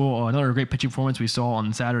 Also, another great pitching performance we saw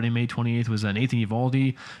on Saturday, May 28th, was Nathan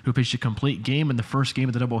Eovaldi, who pitched a complete game in the first game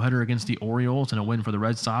of the doubleheader against the Orioles and a win for the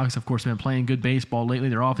Red Sox. Of course, they've been playing good baseball lately.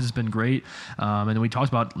 Their offense has been great. And then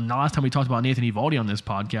last time we talked about Nathan Eovaldi on this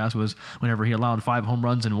podcast was whenever he allowed 5 home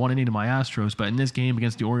runs in 1 inning to my Astros. But in this game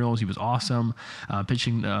against the Orioles, he was awesome,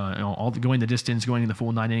 pitching going the distance, going in the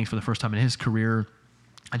full 9 innings for the first time in his career.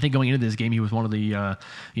 I think going into this game, he was one of the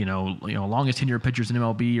longest tenured pitchers in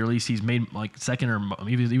MLB, or at least he's made second, or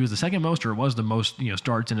he was the second most, or was the most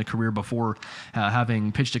starts in a career before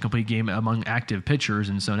having pitched a complete game among active pitchers.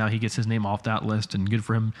 And so now he gets his name off that list, and good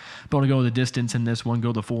for him. Able to go the distance in this one,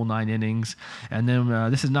 go the full 9 innings. And then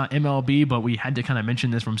this is not MLB, but we had to kind of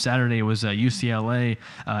mention this from Saturday. It was UCLA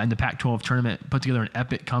in the Pac-12 tournament put together an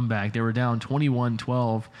epic comeback. They were down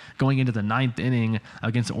 21-12 going into the 9th inning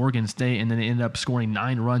against Oregon State, and then they ended up scoring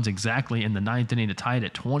 9 runs exactly in the ninth inning to tie it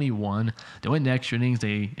at 21. They went to extra innings.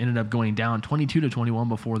 They ended up going down 22-21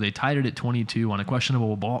 before they tied it at 22 on a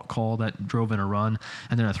questionable balk call that drove in a run,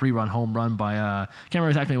 and then a 3-run home run by can't remember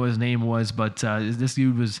exactly what his name was, but this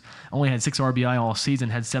dude only had 6 RBI all season,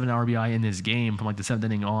 had 7 RBI in this game from like the 7th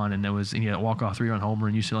inning on, and he had a walk-off 3-run homer,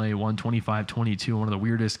 and UCLA won 25-22, one of the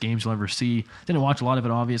weirdest games you'll ever see. Didn't watch a lot of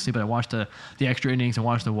it, obviously, but I watched the extra innings and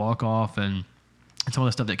watched the walk-off and some of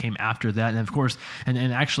the stuff that came after that. And of course, and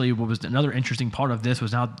actually what was another interesting part of this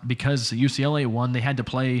was now because UCLA won, they had to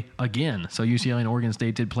play again. So UCLA and Oregon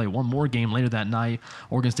State did play one more game later that night.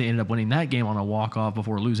 Oregon State ended up winning that game on a walk-off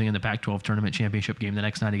before losing in the Pac-12 tournament championship game the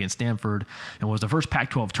next night against Stanford. And was the first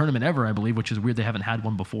Pac-12 tournament ever, I believe, which is weird. They haven't had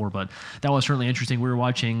one before, but that was certainly interesting. We were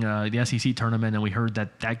watching the SEC tournament and we heard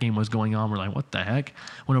that game was going on. We're like, what the heck?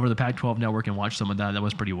 Went over to the Pac-12 network and watched some of that. That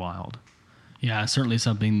was pretty wild. Yeah, certainly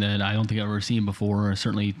something that I don't think I've ever seen before.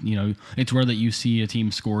 Certainly, it's rare that you see a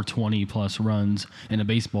team score 20-plus runs in a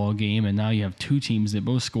baseball game, and now you have two teams that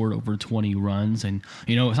both scored over 20 runs. And,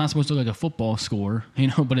 it's not supposed to look like a football score,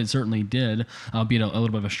 but it certainly did, albeit a little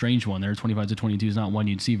bit of a strange one there. 25-22 is not one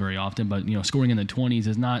you'd see very often, but, scoring in the 20s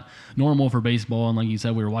is not normal for baseball. And like you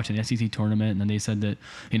said, we were watching the SEC tournament, and then they said that,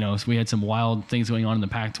 so we had some wild things going on in the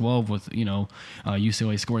Pac-12 with,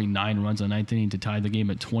 UCLA scoring 9 runs in the ninth inning to tie the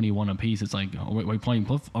game at 21 apiece. It's like, are we playing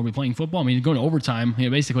football? I mean, going to overtime,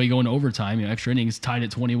 basically going to overtime, extra innings tied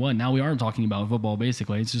at 21. Now we are talking about football,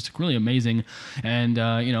 basically. It's just really amazing. And,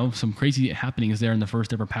 some crazy happenings there in the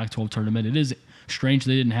first ever Pac-12 tournament. It is strange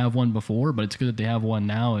they didn't have one before, but it's good that they have one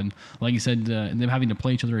now. And like you said, them having to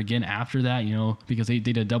play each other again after that, because they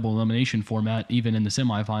did a double elimination format even in the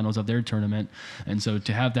semifinals of their tournament. And so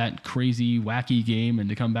to have that crazy, wacky game and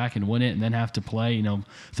to come back and win it and then have to play,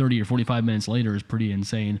 30 or 45 minutes later is pretty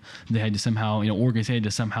insane. They had to somehow, Oregon State had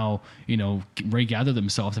to somehow, regather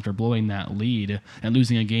themselves after blowing that lead and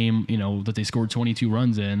losing a game, that they scored 22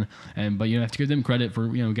 runs in. But you have to give them credit for,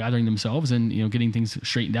 gathering themselves and, getting things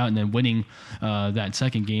straightened out and then winning that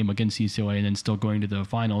second game against UCLA and then still going to the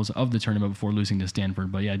finals of the tournament before losing to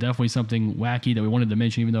Stanford. But yeah, definitely something wacky that we wanted to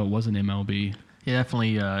mention, even though it wasn't MLB. Yeah,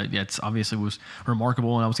 definitely. It's obviously was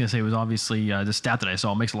remarkable, and I was going to say it was obviously the stat that I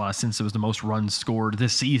saw makes a lot of sense. It was the most runs scored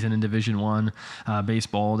this season in Division I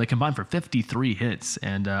baseball. They combined for 53 hits,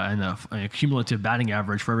 and a cumulative batting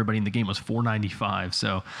average for everybody in the game was .495.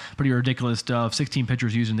 So pretty ridiculous stuff. 16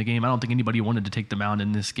 pitchers used in the game. I don't think anybody wanted to take the mound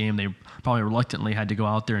in this game. They probably reluctantly had to go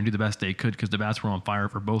out there and do the best they could because the bats were on fire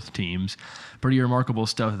for both teams. Pretty remarkable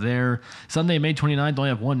stuff there. Sunday, May 29th, I only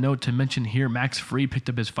have one note to mention here. Max Fried picked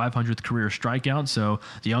up his 500th career strikeout. So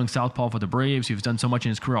the young southpaw for the Braves, who's done so much in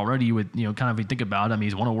his career already, you would kind of think about it. I mean,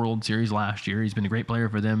 he's won a World Series last year. He's been a great player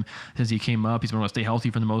for them since he came up. He's been able to stay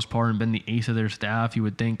healthy for the most part and been the ace of their staff. You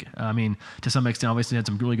would think. I mean, to some extent, obviously had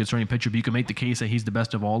some really good starting pitcher, but you can make the case that he's the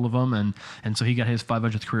best of all of them. And so he got his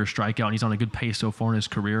 500th career strikeout, and he's on a good pace so far in his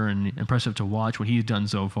career, and impressive to watch what he's done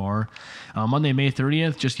so far. Monday, May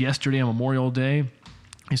 30th, just yesterday on Memorial Day,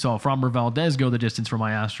 we saw Framber Valdez go the distance for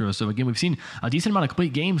my Astros. So again, we've seen a decent amount of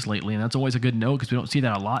complete games lately, and that's always a good note because we don't see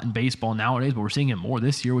that a lot in baseball nowadays, but we're seeing it more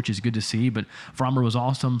this year, which is good to see. But Framber was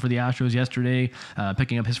awesome for the Astros yesterday,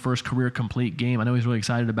 picking up his first career complete game. I know he's really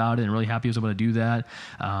excited about it and really happy he was able to do that.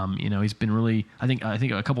 He's been really, I think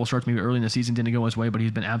a couple of starts maybe early in the season didn't go his way, but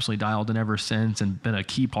he's been absolutely dialed in ever since and been a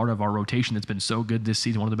key part of our rotation that's been so good this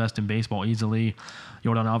season, one of the best in baseball easily.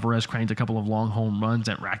 Yordan Alvarez cranked a couple of long home runs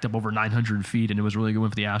that racked up over 900 feet, and it was really good one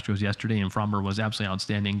for the Astros yesterday, and Framber was absolutely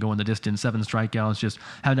outstanding, going the distance, 7 strikeouts, just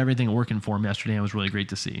having everything working for him yesterday. It was really great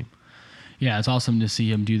to see. Yeah, it's awesome to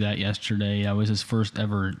see him do that yesterday. It was his first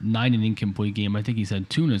ever 9-inning complete game. I think he's had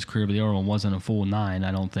 2 in his career, but the other one wasn't a full 9,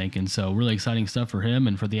 I don't think. And so really exciting stuff for him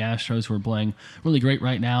and for the Astros, who are playing really great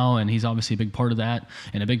right now. And he's obviously a big part of that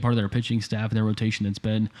and a big part of their pitching staff and their rotation that's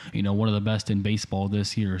been, one of the best in baseball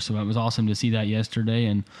this year. So it was awesome to see that yesterday.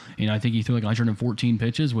 And, I think he threw like 114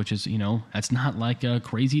 pitches, which is, that's not like a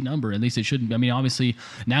crazy number. At least it shouldn't. I mean, obviously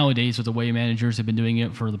nowadays with the way managers have been doing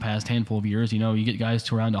it for the past handful of years, you get guys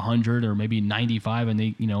to around 100 or maybe 95 and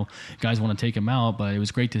they, guys want to take him out, but it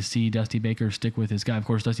was great to see Dusty Baker stick with his guy. Of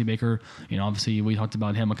course, Dusty Baker, obviously we talked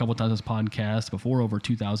about him a couple times on this podcast before, over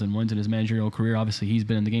 2,000 wins in his managerial career. Obviously he's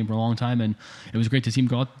been in the game for a long time, and it was great to see him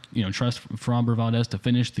go out, trust Framber Valdez to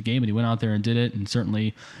finish the game, and he went out there and did it, and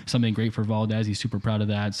certainly something great for Valdez. He's super proud of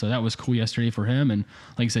that. So that was cool yesterday for him, and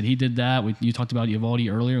like I said, he did that. You talked about Eovaldi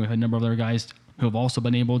earlier. We had a number of other guys who have also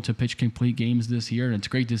been able to pitch complete games this year, and it's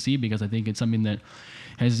great to see because I think it's something that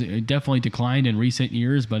has definitely declined in recent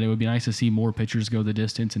years, but it would be nice to see more pitchers go the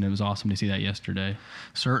distance, and it was awesome to see that yesterday.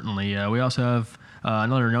 Certainly. We also have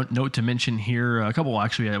another note to mention here. A couple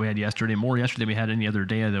actually we had yesterday, more yesterday than we had any other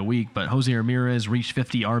day of the week. But Jose Ramirez reached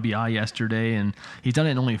 50 RBI yesterday, and he's done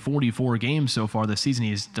it in only 44 games so far this season.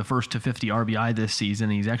 He's the first to 50 RBI this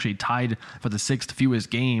season. He's actually tied for the sixth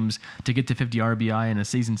fewest games to get to 50 RBI in a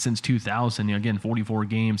season since 2000. Again, 44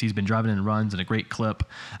 games. He's been driving in runs at a great clip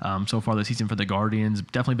so far this season for the Guardians.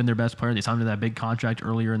 Definitely been their best player. They signed him to that big contract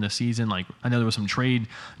earlier in the season. Like, I know there was some trade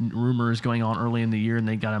rumors going on early in the year, and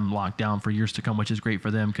they got him locked down for years to come, which is great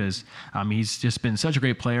for them because he's just been such a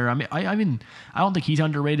great player. I mean, I don't think he's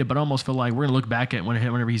underrated, but I almost feel like we're gonna look back at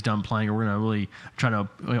whenever he's done playing, or we're gonna really try to.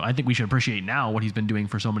 I think we should appreciate now what he's been doing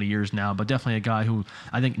for so many years now. But definitely a guy who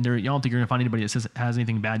I think I don't think you're gonna find anybody that has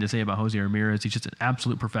anything bad to say about Jose Ramirez. He's just an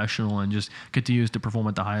absolute professional and just continues to perform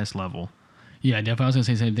at the highest level. Yeah, definitely. I was going to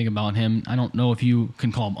say the same thing about him. I don't know if you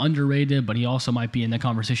can call him underrated, but he also might be in the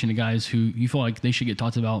conversation of guys who you feel like they should get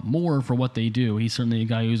talked about more for what they do. He's certainly a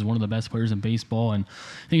guy who's one of the best players in baseball, and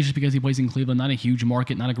I think it's just because he plays in Cleveland, not a huge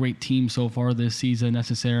market, not a great team so far this season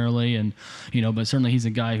necessarily, and but certainly he's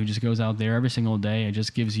a guy who just goes out there every single day and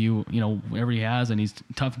just gives you whatever he has, and he's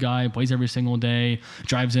a tough guy, plays every single day,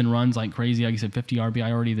 drives in runs like crazy. Like you said, 50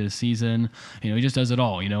 RBI already this season. He just does it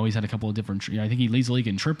all. He's had a couple of different. I think he leads the league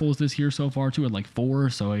in triples this year so far too, at like 4.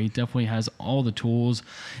 So he definitely has all the tools,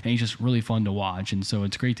 and he's just really fun to watch. And so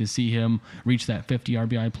it's great to see him reach that 50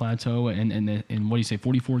 RBI plateau. And what do you say,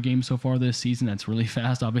 44 games so far this season? That's really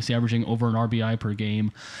fast. Obviously averaging over an RBI per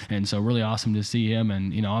game, and so really awesome to see him.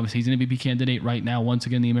 And obviously he's an MVP candidate right now, once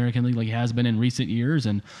again in the American League, like he has been in recent years.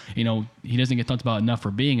 And he doesn't get talked about enough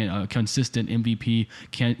for being a consistent MVP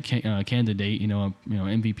candidate.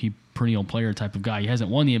 MVP perennial player type of guy. He hasn't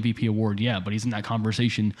won the MVP award yet, but he's in that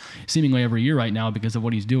conversation seemingly every year right now because of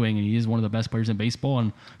what he's doing, and he is one of the best players in baseball,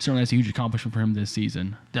 and certainly that's a huge accomplishment for him this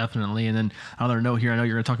season. Definitely. And then another note here, I know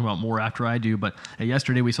you're going to talk about more after I do, but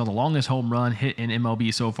yesterday we saw the longest home run hit in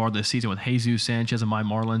MLB so far this season with Jesus Sanchez of my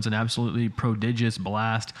Marlins, an absolutely prodigious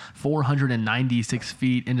blast, 496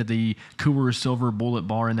 feet into the Coors Silver Bullet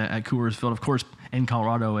Bar at Coors Field. Of course, in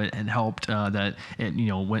Colorado, it helped that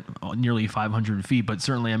it went nearly 500 feet, but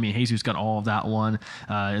certainly, I mean, Jesus got all of that one.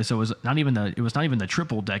 So it was not even the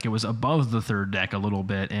triple deck; it was above the third deck a little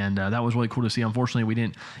bit, and that was really cool to see. Unfortunately, we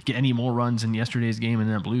didn't get any more runs in yesterday's game and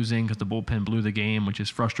ended up losing because the bullpen blew the game, which is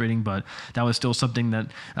frustrating. But that was still something that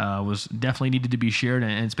was definitely needed to be shared,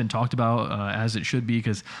 and it's been talked about as it should be,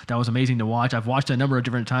 because that was amazing to watch. I've watched it a number of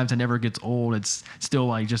different times. It never gets old. It's still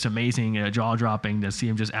like just amazing, jaw dropping to see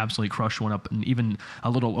him just absolutely crush one up, and even a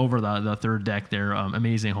little over the third deck there.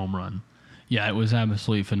 Amazing home run. Yeah, it was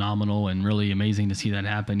absolutely phenomenal and really amazing to see that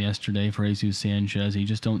happen yesterday for Jesus Sanchez. You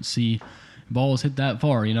just don't see balls hit that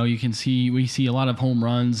far. We see a lot of home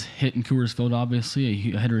runs hit in Coors Field, obviously.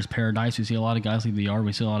 A hitter's paradise. We see a lot of guys leave the yard.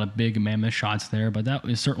 We see a lot of big mammoth shots there, but that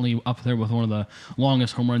is certainly up there with one of the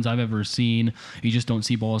longest home runs I've ever seen. You just don't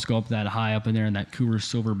see balls go up that high up in there in that Coors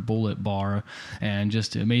Silver Bullet Bar. And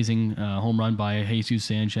just amazing home run by Jesus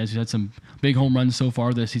Sanchez. He's had some big home runs so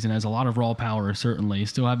far this season. Has a lot of raw power, certainly. He's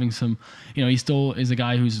still having some, he still is a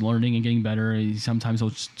guy who's learning and getting better. Sometimes he'll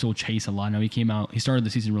still chase a lot. Now he started the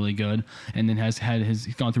season really good, and then he's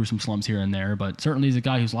gone through some slumps here and there, but certainly he's a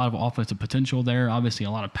guy who's a lot of offensive potential there, obviously a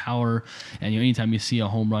lot of power, and anytime you see a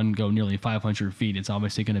home run go nearly 500 feet, it's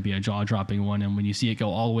obviously going to be a jaw-dropping one, and when you see it go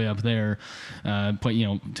all the way up there,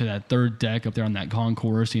 to that third deck up there on that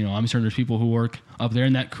concourse, I'm sure there's people who work up there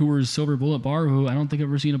in that Coors Silver Bullet Bar who I don't think I've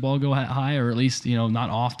ever seen a ball go high, or at least, not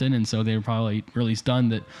often, and so they were probably really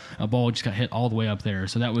stunned that a ball just got hit all the way up there.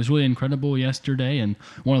 So that was really incredible yesterday, and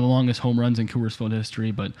one of the longest home runs in Coors Field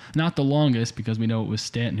history, but not the longest, because we know it was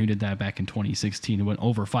Stanton who did that back in 2016. It went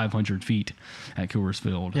over 500 feet at Coors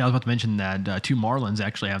Field. Yeah, I was about to mention that two Marlins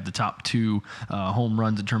actually have the top two home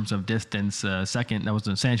runs in terms of distance. Second, that was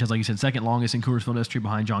Sanchez, like you said, second longest in Coors Field history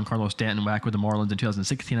behind Giancarlo Stanton back with the Marlins in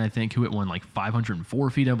 2016, I think, who hit one like 504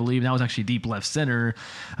 feet, I believe. And that was actually deep left center,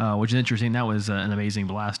 which is interesting. That was an amazing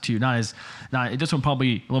blast too. This one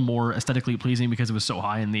probably a little more aesthetically pleasing because it was so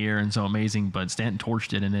high in the air and so amazing, but Stanton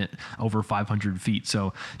torched it in it over 500 feet.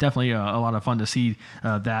 So definitely a lot of fun to see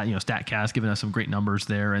that. StatCast giving us some great numbers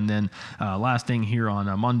there. And then last thing here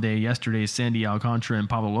on Monday, yesterday, Sandy Alcantara and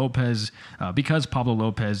Pablo Lopez, because Pablo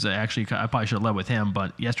Lopez, actually, I probably should have led with him,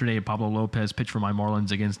 but yesterday Pablo Lopez pitched for my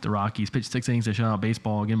Marlins against the Rockies, pitched 6 innings of shutout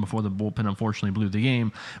baseball again before the bullpen unfortunately ultimately blew the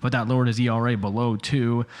game, but that lowered his ERA below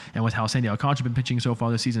 2. And with how Sandy Alcantara been pitching so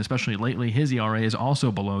far this season, especially lately, his ERA is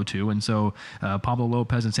also below 2. And so Pablo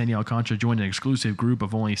Lopez and Sandy Alcantara joined an exclusive group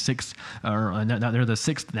of only 6, or they're the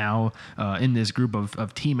 6th now in this group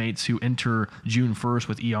of teammates who enter June 1st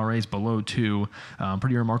with ERAs below 2.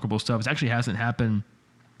 Pretty remarkable stuff. It actually hasn't happened.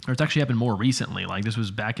 Or it's actually happened more recently. Like this was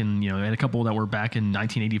back in, I had a couple that were back in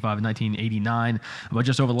 1985 and 1989. But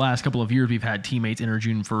just over the last couple of years, we've had teammates enter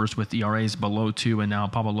June 1st with ERAs below 2. And now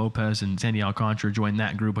Pablo Lopez and Sandy Alcantara joined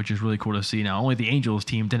that group, which is really cool to see. Now, only the Angels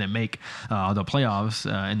team didn't make the playoffs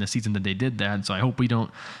in the season that they did that. So I hope we don't,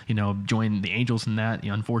 join the Angels in that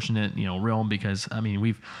unfortunate, realm, because, I mean,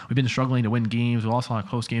 we've been struggling to win games. We lost a lot of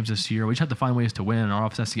close games this year. We just have to find ways to win. Our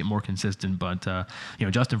offense has to get more consistent. But,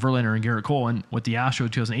 Justin Verlander and Garrett Cole, and with the Astros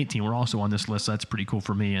 2018, we're also on this list. So that's pretty cool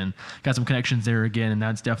for me, and got some connections there again. And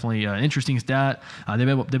that's definitely an interesting stat.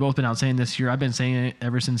 They've both been out saying this year. I've been saying it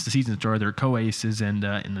ever since the season started. They're co-aces, and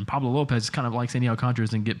then Pablo Lopez, kind of like Sandy Alcantara,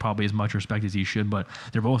 doesn't get probably as much respect as he should, but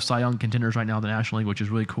they're both Cy Young contenders right now in the National League, which is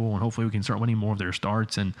really cool. And hopefully we can start winning more of their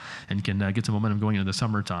starts and can get some momentum going into the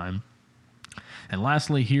summertime. And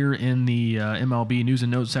lastly, here in the MLB news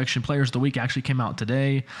and notes section, Players of the Week actually came out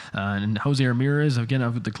today. And Jose Ramirez, again,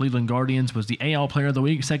 of the Cleveland Guardians, was the AL Player of the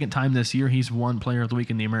Week. Second time this year he's won Player of the Week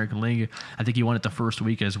in the American League. I think he won it the first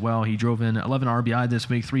week as well. He drove in 11 RBI this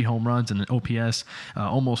week, 3 home runs, and an OPS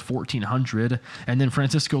almost 1,400. And then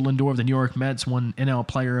Francisco Lindor of the New York Mets won NL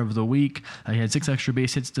Player of the Week. He had 6 extra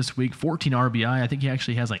base hits this week, 14 RBI. I think he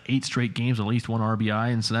actually has like 8 straight games, at least 1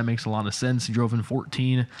 RBI, and so that makes a lot of sense. He drove in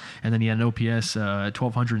 14, and then he had an OPS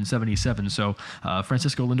 1,277. So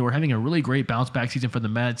Francisco Lindor having a really great bounce back season for the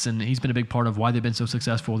Mets, and he's been a big part of why they've been so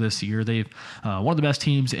successful this year. They've one of the best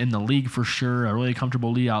teams in the league for sure, a really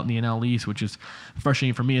comfortable lead out in the NL East, which is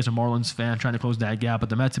frustrating for me as a Marlins fan trying to close that gap. But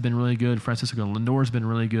the Mets have been really good. Francisco Lindor's been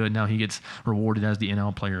really good. Now he gets rewarded as the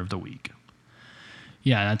NL Player of the Week.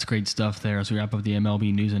 Yeah, that's great stuff there as we wrap up the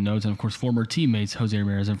MLB news and notes. And, of course, former teammates Jose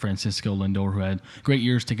Ramirez and Francisco Lindor, who had great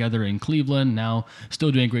years together in Cleveland, now still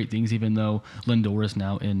doing great things, even though Lindor is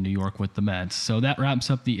now in New York with the Mets. So that wraps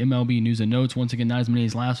up the MLB news and notes. Once again, not as many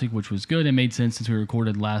as last week, which was good. It made sense since we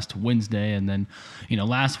recorded last Wednesday. And then,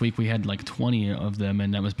 last week we had like 20 of them,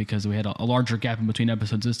 and that was because we had a larger gap in between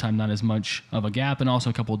episodes. This time, not as much of a gap, and also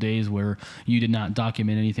a couple of days where you did not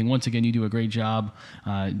document anything. Once again, you do a great job.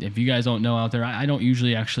 If you guys don't know out there, I don't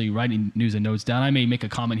usually actually writing news and notes down. I may make a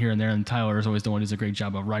comment here and there, and Tyler is always the one who does a great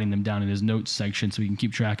job of writing them down in his notes section so we can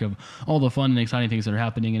keep track of all the fun and exciting things that are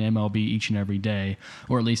happening in MLB each and every day,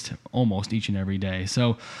 or at least almost each and every day.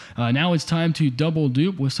 So now it's time to double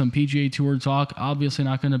dupe with some PGA Tour talk. Obviously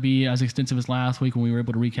not going to be as extensive as last week when we were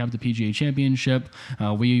able to recap the PGA Championship.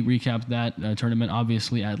 We recapped that tournament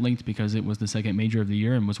obviously at length because it was the second major of the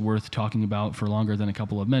year and was worth talking about for longer than a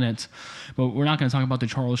couple of minutes. But we're not going to talk about the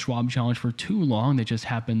Charles Schwab Challenge for too long. They just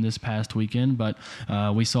happened this past weekend, but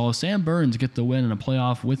we saw Sam Burns get the win in a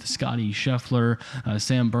playoff with Scottie Scheffler.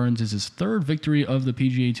 Sam Burns is his 3rd victory of the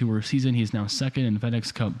PGA Tour season. He's now 2nd in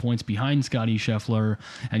FedEx Cup points behind Scottie Scheffler,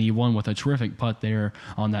 and he won with a terrific putt there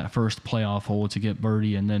on that first playoff hole to get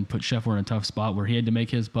birdie and then put Scheffler in a tough spot where he had to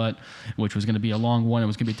make his putt, which was going to be a long one. It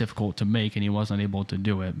was going to be difficult to make, and he wasn't able to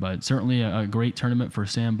do it. But certainly a great tournament for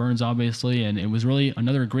Sam Burns, obviously, and it was really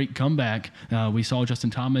another great comeback. We saw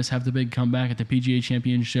Justin Thomas have the big comeback at the PGA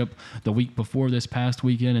Championship the week before this past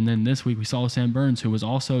weekend, and then this week we saw Sam Burns, who was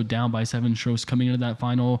also down by 7 strokes coming into that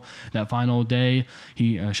final day.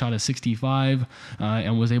 He shot a 65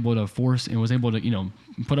 and was able to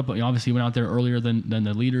put up. Obviously went out there earlier than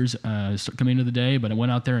the leaders coming into the day, but it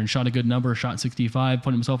went out there and shot a good number, shot 65,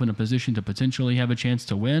 put himself in a position to potentially have a chance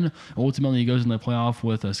to win. Ultimately, he goes in the playoff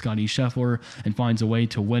with Scottie Scheffler and finds a way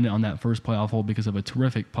to win it on that first playoff hole because of a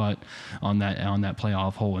terrific putt on that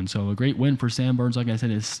playoff hole. And so a great win for Sam Burns. Like I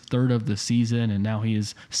said, his 3rd of the season, and now he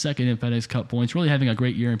is 2nd in FedEx Cup points. Really having a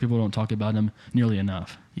great year, and people don't talk about him nearly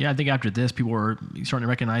enough. Yeah, I think after this, people are starting to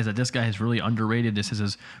recognize that this guy is really underrated. This is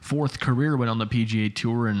his 4th career win on the PGA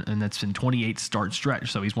Tour, and that's been 28 start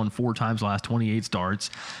stretch. So he's won 4 times the last 28 starts.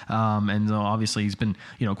 And obviously he's been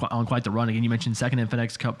on quite the run. Again, you mentioned 2nd in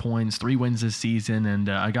FedEx Cup points, 3 wins this season, and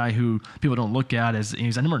a guy who people don't look at as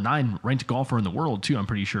he's a number 9 ranked golfer in the world too, I'm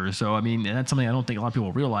pretty sure. So, I mean, that's something I don't think a lot of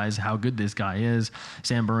people realize how good this guy is.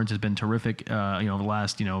 Sam Burns has been terrific, the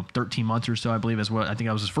last 13 months or so, I believe, is what I think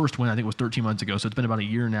that was his first win. I think it was 13 months ago. So it's been about a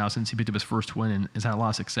year now since he picked up his first win and has had a lot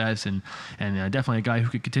of success, and definitely a guy who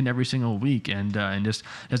could contend every single week and just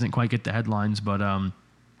doesn't quite get the headlines, but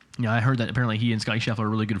Yeah, I heard that apparently he and Scottie Scheffler are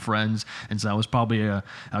really good friends, and so that was probably a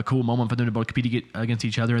cool moment for them to both compete against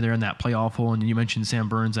each other there in that playoff hole. And you mentioned Sam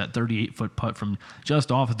Burns, that 38-foot putt from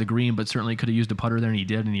just off of the green, but certainly could have used a putter there, and he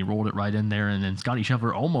did, and he rolled it right in there. And then Scottie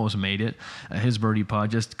Scheffler almost made it, his birdie putt,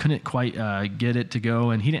 just couldn't quite get it to go,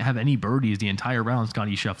 and he didn't have any birdies the entire round.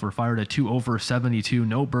 Scottie Scheffler fired a 2 over 72,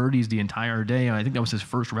 no birdies the entire day. And I think that was his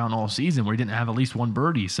first round all season where he didn't have at least one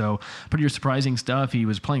birdie, so pretty surprising stuff. He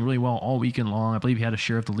was playing really well all weekend long. I believe he had a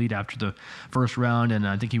share of the lead after the first round, and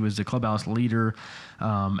I think he was the clubhouse leader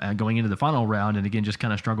going into the final round, and again just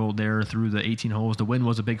kind of struggled there through the 18 holes. The wind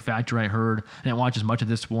was a big factor, I heard. I didn't watch as much of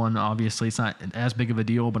this one, obviously it's not as big of a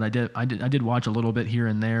deal, but I did watch a little bit here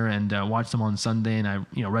and there, and watched some on Sunday, and I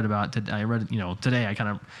read about today I kind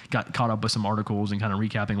of got caught up with some articles and kind of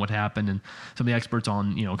recapping what happened, and some of the experts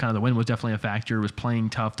on kind of the wind was definitely a factor. It was playing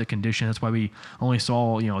tough, the condition, that's why we only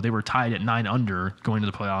saw they were tied at 9 under going to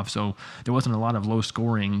the playoffs, so there wasn't a lot of low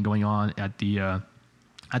scoring going on at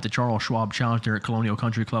the Charles Schwab Challenge there at Colonial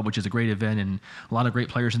Country Club, which is a great event, and a lot of great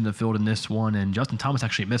players in the field in this one. And Justin Thomas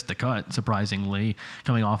actually missed the cut, surprisingly,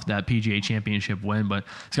 coming off that PGA Championship win. But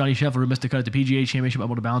Scottie Scheffler missed the cut at the PGA Championship,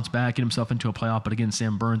 able to bounce back, get himself into a playoff. But again,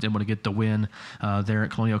 Sam Burns able to get the win there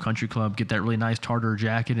at Colonial Country Club, get that really nice Tartar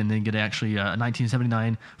jacket, and then get actually a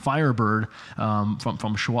 1979 Firebird from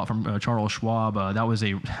Charles Schwab.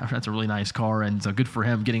 That's a really nice car, and so good for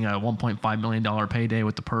him getting a $1.5 million payday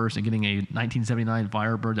with the purse and getting a 1979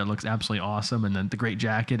 Firebird that looks absolutely awesome, and then the great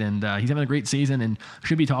jacket, and he's having a great season and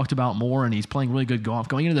should be talked about more, and he's playing really good golf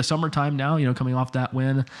going into the summertime now, coming off that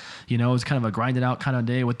win. It's kind of a grinded out kind of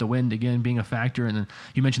day with the wind again being a factor. And then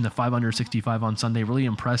you mentioned the 5 under 65 on Sunday, really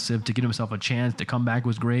impressive to give himself a chance to come back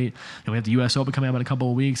was great. We have the U.S. Open coming up in a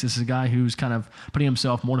couple of weeks. This is a guy who's kind of putting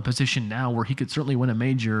himself more in a position now where he could certainly win a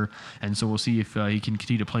major, and so we'll see if he can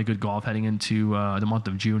continue to play good golf heading into the month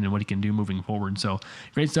of June and what he can do moving forward. So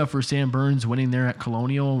great stuff for Sam Burns winning there at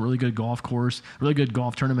Colonial. Really good golf course, really good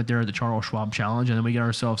golf tournament there at the Charles Schwab Challenge. And then we get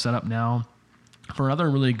ourselves set up now for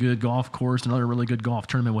another really good golf course, another really good golf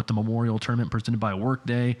tournament with the Memorial Tournament presented by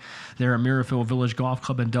Workday there at Muirfield Village Golf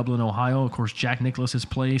Club in Dublin, Ohio. Of course, Jack Nicklaus's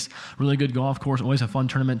place. Really good golf course, always a fun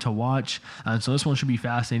tournament to watch. And so this one should be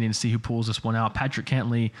fascinating to see who pulls this one out. Patrick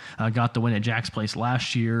Cantley got the win at Jack's place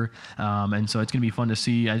last year, and so it's going to be fun to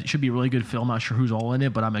see. It should be a really good film. I'm not sure who's all in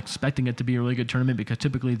it, but I'm expecting it to be a really good tournament because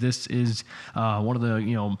typically this is one of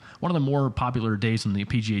the more popular days on the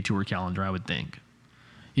PGA Tour calendar, I would think.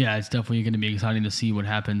 Yeah, it's definitely going to be exciting to see what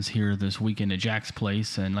happens here this weekend at Jack's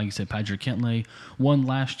place. And like you said, Patrick Cantlay won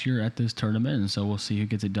last year at this tournament, and so we'll see who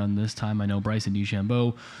gets it done this time. I know Bryson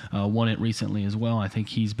DeChambeau won it recently as well. I think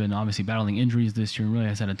he's been obviously battling injuries this year and really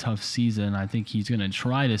has had a tough season. I think he's going to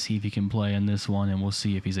try to see if he can play in this one, and we'll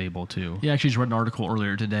see if he's able to. Yeah, I actually just read an article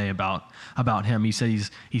earlier today about him. He said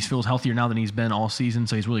he feels healthier now than he's been all season,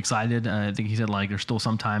 so he's really excited. I think he said there's still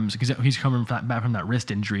sometimes because he's coming back from that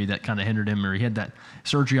wrist injury that kind of hindered him, or he had that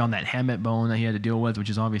surgery on that hamate bone that he had to deal with, which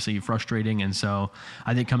is obviously frustrating. And so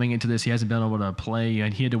I think coming into this, he hasn't been able to play,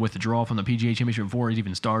 and he had to withdraw from the PGA Championship before it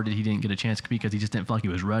even started. He didn't get a chance because he just didn't feel like he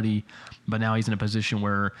was ready. But now he's in a position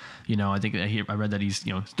where, I think I read that he's,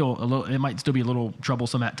 still a little, it might still be a little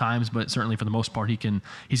troublesome at times, but certainly for the most part,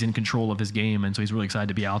 he's in control of his game. And so he's really excited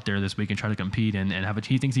to be out there this week and try to compete and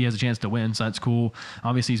he thinks he has a chance to win. So that's cool.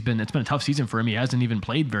 Obviously it's been a tough season for him. He hasn't even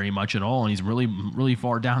played very much at all, and he's really, really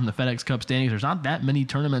far down the FedEx Cup standings. There's not that many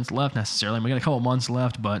tournaments left necessarily. We got a couple months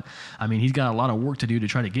left, but I mean, he's got a lot of work to do to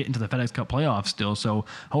try to get into the FedEx Cup playoffs still. So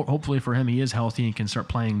hopefully for him, he is healthy and can start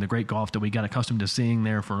playing the great golf that we got accustomed to seeing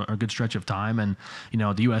there for a good stretch of time. And,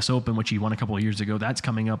 the U.S. Open, which he won a couple of years ago, that's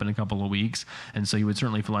coming up in a couple of weeks. And so you would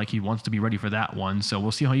certainly feel like he wants to be ready for that one. So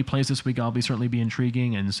we'll see how he plays this week. Certainly be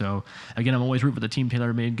intriguing. And so, again, I'm always rooting for the Team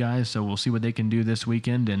TaylorMade guys. So we'll see what they can do this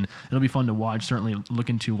weekend. And it'll be fun to watch. Certainly look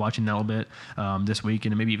into watching that a little bit this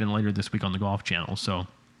weekend and maybe even later this week on the Golf Channel. So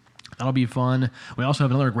that'll be fun. We also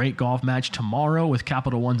have another great golf match tomorrow with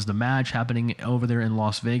Capital One's The Match happening over there in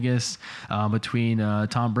Las Vegas between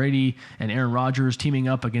Tom Brady and Aaron Rodgers teaming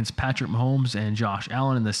up against Patrick Mahomes and Josh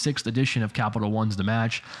Allen in the 6th edition of Capital One's The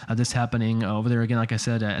Match. This happening over there again, like I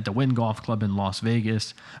said, at the Wynn Golf Club in Las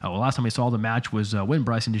Vegas. Last time we saw the match was when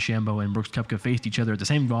Bryson DeChambeau and Brooks Koepka faced each other at the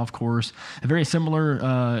same golf course. A very similar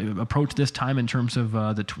approach this time in terms of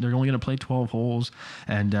they're only going to play 12 holes,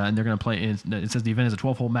 and they're going to play. It says the event is a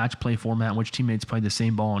 12-hole match play format in which teammates play the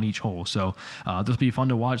same ball on each hole. So this will be fun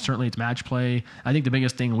to watch. Certainly it's match play. I think the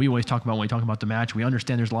biggest thing we always talk about when we talk about the match, we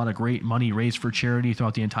understand there's a lot of great money raised for charity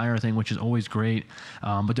throughout the entire thing, which is always great.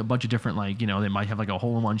 But a bunch of different, they might have like a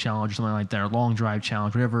hole-in-one challenge or something like that, or long drive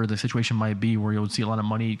challenge, whatever the situation might be, where you'll see a lot of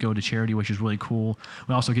money go to charity, which is really cool.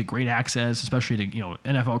 We also get great access, especially to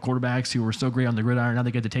NFL quarterbacks who were so great on the gridiron. Now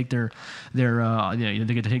they get to take their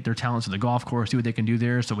talents to the golf course, see what they can do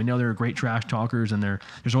there. So we know they're great trash talkers, and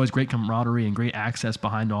there's always great camaraderie and great access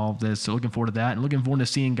behind all of this. So looking forward to that, and looking forward to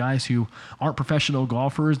seeing guys who aren't professional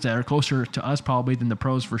golfers that are closer to us probably than the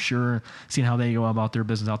pros for sure, seeing how they go about their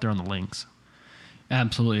business out there on the links.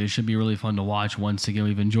 Absolutely. It should be really fun to watch. Once again,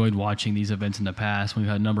 we've enjoyed watching these events in the past. We've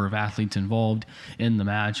had a number of athletes involved in the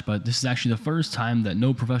match, but this is actually the first time that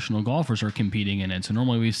no professional golfers are competing in it. So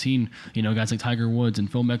normally we've seen, guys like Tiger Woods and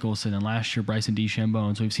Phil Mickelson, and last year Bryson DeChambeau.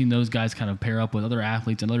 And so we've seen those guys kind of pair up with other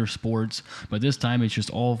athletes and other sports. But this time it's just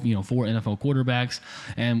all, 4 NFL quarterbacks.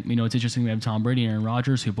 And, it's interesting. We have Tom Brady and Aaron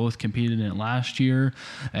Rodgers, who both competed in it last year.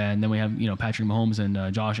 And then we have, Patrick Mahomes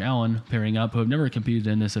and Josh Allen pairing up, who have never competed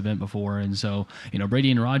in this event before. And so,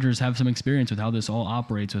 Brady and Rodgers have some experience with how this all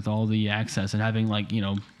operates, with all the access and having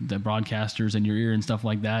the broadcasters in your ear and stuff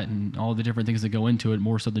like that, and all the different things that go into it,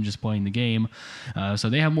 more so than just playing the game. So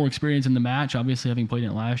they have more experience in the match, obviously, having played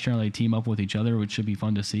it last year. They team up with each other, which should be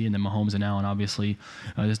fun to see. And then Mahomes and Allen, obviously,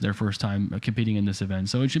 this is their first time competing in this event.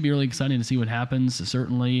 So it should be really exciting to see what happens.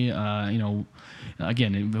 Certainly,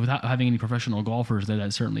 again, without having any professional golfers,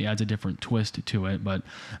 that certainly adds a different twist to it. But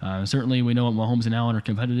certainly we know Mahomes and Allen are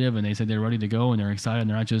competitive, and they said they're ready to go and they're excited.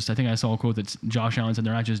 They're not just, I think I saw a quote that Josh Allen said,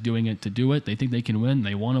 they're not just doing it to do it. They think they can win.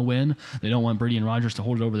 They want to win. They don't want Brady and Rodgers to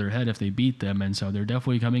hold it over their head if they beat them. And so they're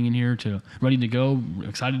definitely coming in here ready to go,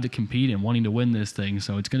 excited to compete and wanting to win this thing.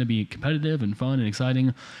 So it's going to be competitive and fun and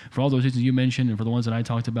exciting for all those reasons you mentioned and for the ones that I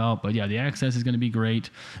talked about. But yeah, the access is going to be great.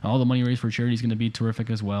 All the money raised for charity is going to be terrific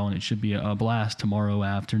as well. And it should be a blast tomorrow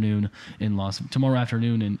afternoon.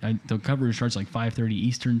 And the coverage starts like 5:30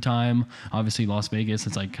 Eastern time. Obviously Las Vegas,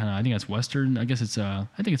 it's like I think that's Western. I guess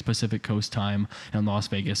it's Pacific Coast time in Las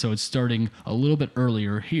Vegas. So it's starting a little bit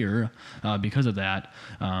earlier here because of that,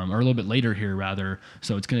 or a little bit later here rather.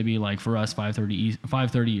 So it's going to be like for us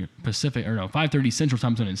 5:30 Pacific, or no, 5:30 Central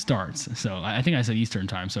time when it starts. So I think I said Eastern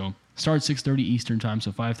time. So starts 6:30 Eastern time,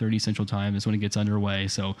 so 5:30 Central time is when it gets underway.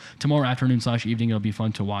 So tomorrow afternoon/evening, it'll be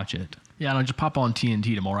fun to watch it. Yeah, and I'll just pop on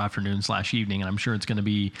TNT tomorrow afternoon/evening, and I'm sure it's going to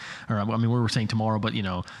be, we were saying tomorrow, but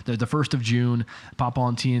the 1st of June, pop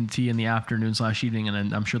on TNT in the afternoon/evening, and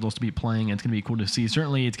then I'm sure they'll be playing, and it's going to be cool to see.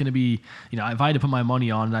 Certainly, it's going to be, if I had to put my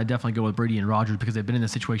money on it, I'd definitely go with Brady and Rodgers because they've been in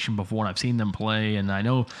this situation before, and I've seen them play, and I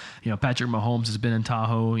know, Patrick Mahomes has been in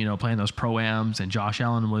Tahoe, playing those pro-ams, and Josh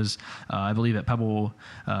Allen was, I believe, at Pebble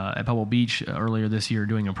Beach earlier this year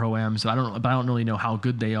doing a pro-am. So I don't really know how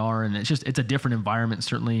good they are, and it's a different environment,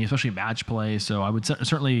 certainly, especially match play. So I would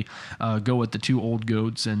certainly go with the two old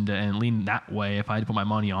goats and lean that way if I had to put my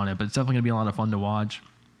money on it. But it's definitely going to be a lot of fun to watch.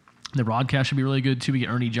 The broadcast should be really good, too. We get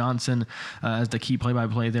Ernie Johnson as the key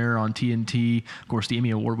play-by-play there on TNT. Of course, the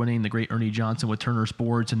Emmy Award-winning, the great Ernie Johnson with Turner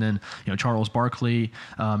Sports. And then, Charles Barkley is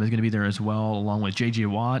going to be there as well, along with J.J.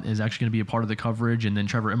 Watt is actually going to be a part of the coverage. And then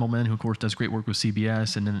Trevor Immelman, who, of course, does great work with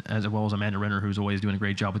CBS. And then as well as Amanda Renner, who's always doing a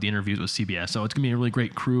great job with the interviews with CBS. So it's going to be a really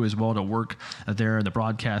great crew as well to work there, the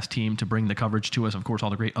broadcast team, to bring the coverage to us. Of course, all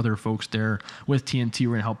the great other folks there with TNT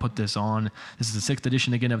were going to help put this on. This is the 6th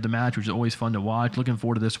edition, again, of the match, which is always fun to watch. Looking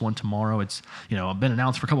forward to this one tomorrow. It's been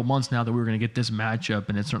announced for a couple months now that we were going to get this matchup,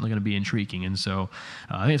 and it's certainly going to be intriguing. And so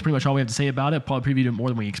I think it's pretty much all we have to say about it. Probably previewed it more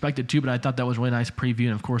than we expected to, but I thought that was a really nice preview.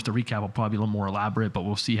 And of course, the recap will probably be a little more elaborate, but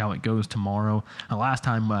we'll see how it goes tomorrow. The last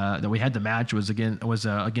time that we had the match was again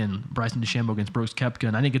Bryson DeChambeau against Brooks Koepka,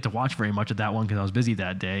 and I didn't get to watch very much of that one because I was busy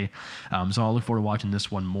that day. So I'll look forward to watching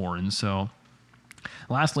this one more. And so.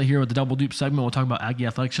 Lastly, here with the Double Dupe segment, we'll talk about Aggie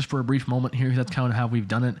Athletics just for a brief moment here. That's kind of how we've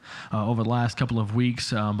done it over the last couple of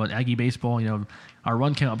weeks. But Aggie baseball, our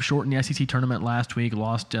run came up short in the SEC tournament last week.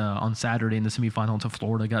 Lost on Saturday in the semifinal to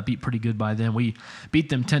Florida. Got beat pretty good by them. We beat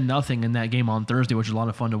them 10-0 in that game on Thursday, which was a lot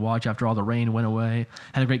of fun to watch after all the rain went away.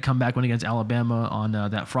 Had a great comeback win against Alabama on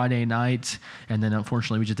that Friday night. And then,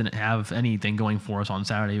 unfortunately, we just didn't have anything going for us on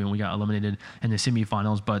Saturday when we got eliminated in the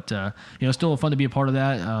semifinals. But, still fun to be a part of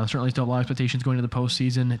that. Certainly still a lot of expectations going into the postseason.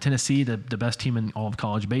 Tennessee, the best team in all of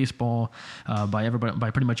college baseball, by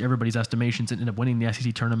pretty much everybody's estimations, ended up winning the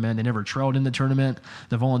SEC tournament. They never trailed in the tournament. tournament.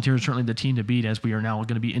 The Volunteers are certainly the team to beat, as we are now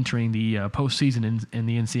going to be entering the postseason in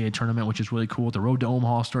the NCAA tournament, which is really cool. The road to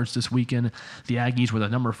Omaha starts this weekend. The Aggies with a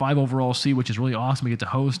number 5 overall seed, which is really awesome. We get to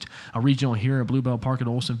host a regional here at Bluebell Park at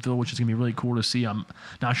Olsenville, which is going to be really cool to see. I'm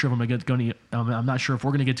not sure if I'm not sure if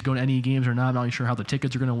we're going to get to go to any games or not. I'm not really sure how the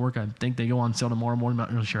tickets are going to work. I think they go on sale tomorrow morning. I'm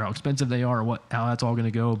not really sure how expensive they are or how that's all going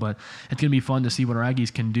to go, but it's going to be fun to see what our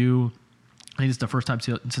Aggies can do. I think it's the first time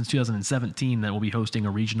since 2017 that we'll be hosting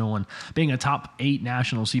a regional, and being a top 8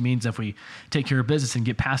 national seed means if we take care of business and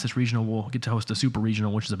get past this regional, we'll get to host a super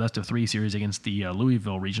regional, which is a best of 3 series against the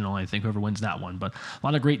Louisville regional. I think whoever wins that one, but a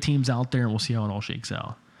lot of great teams out there, and we'll see how it all shakes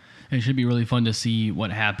out. It should be really fun to see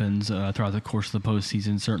what happens throughout the course of the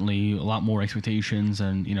postseason. Certainly a lot more expectations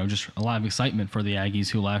and, just a lot of excitement for the Aggies,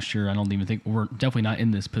 who last year I don't even think we're definitely not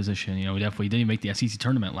in this position. We definitely didn't make the SEC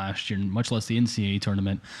tournament last year, much less the NCAA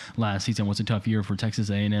tournament last season. Was a tough year for Texas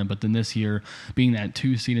A&M, but then this year, being that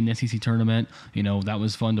 2 seed in the SEC tournament, that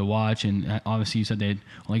was fun to watch. And obviously you said they,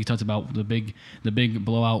 like you talked about, the big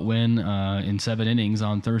blowout win in 7 innings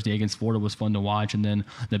on Thursday against Florida was fun to watch. And then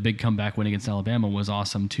the big comeback win against Alabama was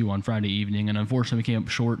awesome too on Friday evening, and unfortunately we came up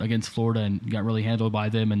short against Florida and got really handled by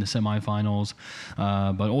them in the semifinals,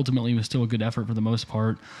 but ultimately it was still a good effort for the most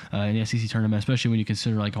part in the SEC tournament, especially when you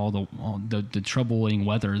consider like all the troubling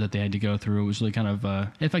weather that they had to go through. It was really kind of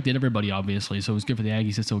it affected everybody, obviously, so it was good for the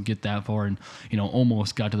Aggies to still get that far and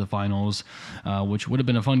almost got to the finals, which would have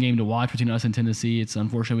been a fun game to watch between us and Tennessee. It's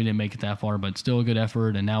unfortunate we didn't make it that far, but still a good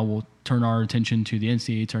effort. And now we'll turn our attention to the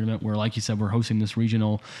NCAA tournament, where, like you said, we're hosting this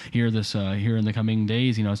regional here in the coming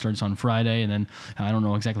days. It starts on Friday, and then I don't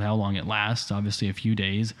know exactly how long it lasts, obviously a few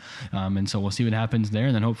days, and so we'll see what happens there,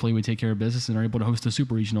 and then hopefully we take care of business and are able to host the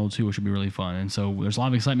super regional too, which will be really fun. And so there's a lot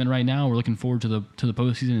of excitement right now. We're looking forward to the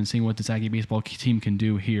postseason and seeing what this Aggie baseball team can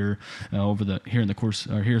do here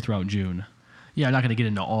throughout June. Yeah, I'm not going to get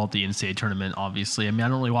into all of the NCAA tournament, obviously. I mean, I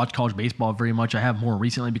don't really watch college baseball very much. I have more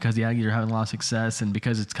recently because the Aggies are having a lot of success, and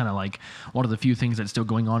because it's kind of like one of the few things that's still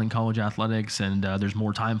going on in college athletics, and there's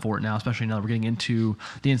more time for it now, especially now that we're getting into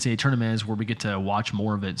the NCAA tournament, is where we get to watch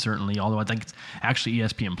more of it, certainly. Although I think it's actually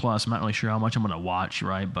ESPN Plus. I'm not really sure how much I'm going to watch,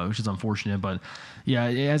 right? But which is unfortunate. But yeah,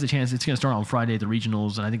 it has a chance. It's going to start on Friday, the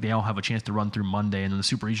regionals, and I think they all have a chance to run through Monday, and then the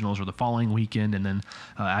super regionals are the following weekend, and then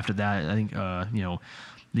after that, I think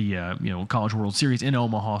the College World Series in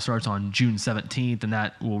Omaha starts on June 17th, and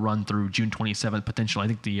that will run through June 27th potentially. I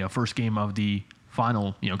think the first game of the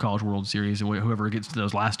final College World Series, and whoever gets to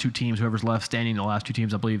those last 2 teams, whoever's left standing, the last 2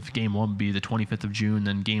 teams, I believe game 1 would be the 25th of June,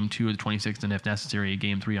 then game 2 the 26th, and if necessary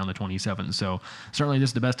game 3 on the 27th. So certainly this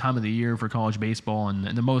is the best time of the year for college baseball, and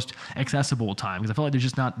the most accessible time, because I feel like there's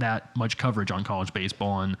just not that much coverage on college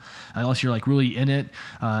baseball, and unless you're like really in it,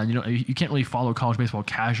 you can't really follow college baseball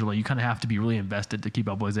casually. You kind of have to be really invested to keep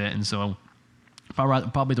up with it. And so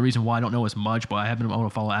probably the reason why I don't know as much, but I have been able to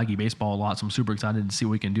follow Aggie baseball a lot, so I'm super excited to see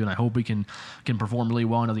what we can do, and I hope we can perform really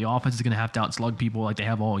well. I know the offense is going to have to outslug people like they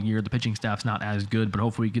have all year. The pitching staff's not as good, but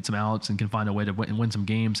hopefully we get some outs and can find a way to win some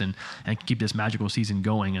games and keep this magical season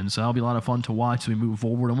going. And so that'll be a lot of fun to watch as we move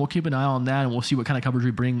forward, and we'll keep an eye on that, and we'll see what kind of coverage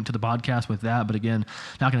we bring to the podcast with that. But again,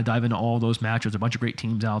 not going to dive into all those matches. There's a bunch of great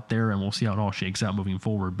teams out there, and we'll see how it all shakes out moving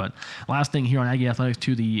forward. But last thing here on Aggie Athletics,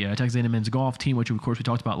 to the Texas A&M men's golf team, which of course we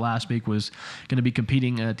talked about last week, was going to be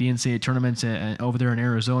competing at the NCAA tournaments over there in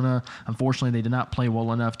Arizona. Unfortunately, they did not play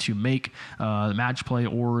well enough to make the match play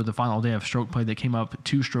or the final day of stroke play. They came up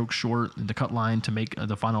 2 strokes short. The cut line to make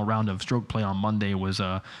the final round of stroke play on Monday was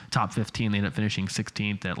top 15. They ended up finishing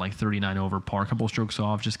 16th at like 39 over par. A couple strokes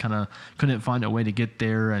off, just kind of couldn't find a way to get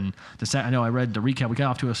there. And I know I read the recap. We got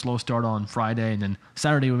off to a slow start on Friday, and then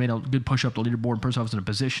Saturday we made a good push up the leaderboard and put ourselves in a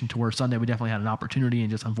position to where Sunday we definitely had an opportunity and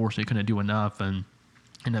just unfortunately couldn't do enough. And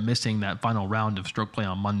ended up missing that final round of stroke play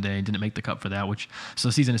on Monday. Didn't make the cut for that, so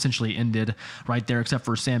the season essentially ended right there, except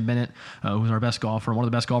for Sam Bennett, who's our best golfer, one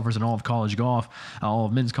of the best golfers in all of college golf, all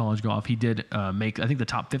of men's college golf. He did make, I think, the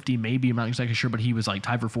top 50, maybe. I'm not exactly sure, but he was like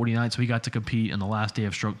tied for 49, so he got to compete in the last day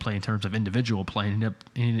of stroke play in terms of individual play.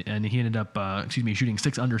 And he ended up shooting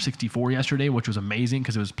 6 under 64 yesterday, which was amazing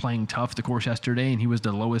because it was playing tough the course yesterday, and he was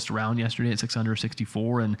the lowest round yesterday at 6 under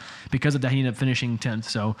 64, and because of that, he ended up finishing 10th.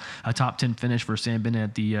 So a top 10 finish for Sam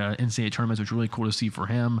Bennett at the NCAA tournaments, which was really cool to see for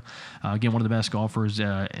him. Again, one of the best golfers in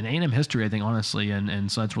A&M history, I think, honestly,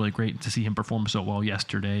 and so that's really great to see him perform so well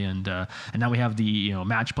yesterday. And now we have the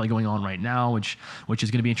match play going on right now, which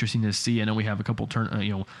is going to be interesting to see. I know we have a couple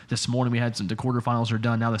this morning we had the quarterfinals are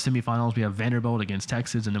done. Now the semifinals, we have Vanderbilt against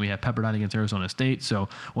Texas, and then we have Pepperdine against Arizona State. So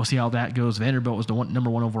we'll see how that goes. Vanderbilt was the number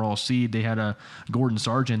 1 overall seed. They had a Gordon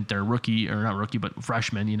Sargent, their rookie, or not rookie, but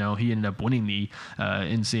freshman. He ended up winning the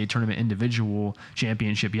NCAA tournament individual championship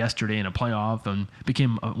championship yesterday in a playoff and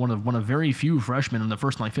became one of very few freshmen in the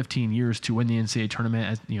first 15 years to win the NCAA tournament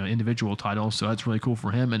as individual titles. So that's really cool for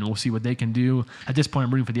him, and we'll see what they can do. At this point,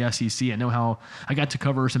 I'm rooting for the SEC. I know how I got to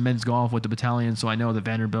cover some men's golf with the Battalion, so I know that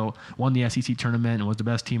Vanderbilt won the SEC tournament and was the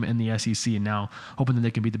best team in the SEC, and now hoping that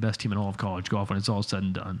they can be the best team in all of college golf when it's all said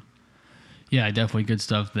and done. Yeah, definitely good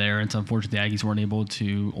stuff there. It's unfortunate the Aggies weren't able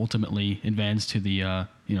to ultimately advance to the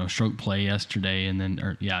stroke play yesterday, and then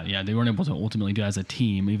they weren't able to ultimately do it as a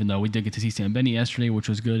team. Even though we did get to see Sam Benny yesterday, which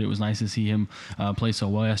was good. It was nice to see him play so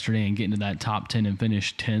well yesterday and get into that top 10 and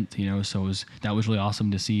finish 10th. So that was really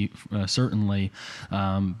awesome to see. Certainly.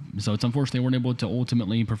 So it's unfortunate they weren't able to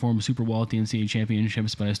ultimately perform super well at the NCAA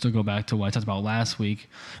championships. But I still go back to what I talked about last week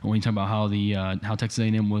when we talked about how Texas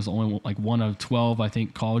A&M was only one of 12, I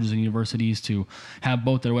think, colleges and universities to have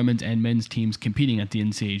both their women's and men's teams competing at the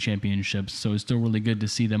NCAA championships. So it's still really good to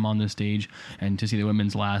see them on this stage and to see the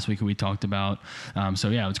women's last week who we talked about.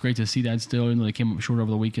 It's great to see that still. They came up short over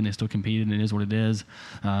the weekend. They still competed, and it is what it is.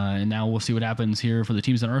 And now we'll see what happens here for the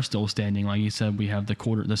teams that are still standing. Like you said, we have the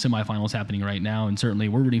semifinals happening right now, and certainly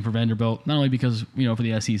we're rooting for Vanderbilt, not only because, for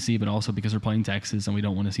the SEC, but also because they're playing Texas, and we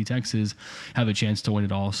don't want to see Texas have a chance to win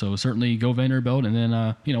it all. So certainly go Vanderbilt, and then,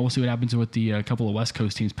 we'll see what happens with the couple of West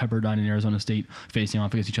Coast teams, Pepperdine and Arizona State, facing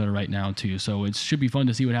off against each other right now, too. So it should be fun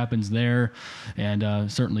to see what happens there, and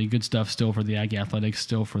certainly good stuff still for the Aggie Athletics,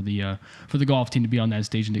 still for the golf team to be on that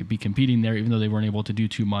stage and to be competing there, even though they weren't able to do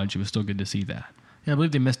too much. It was still good to see that. Yeah, I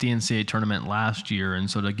believe they missed the NCAA tournament last year, and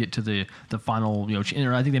so to get to the final, I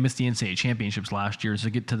think they missed the NCAA championships last year, so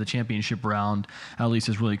to get to the championship round, at least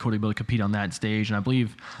is really cool to be able to compete on that stage. And I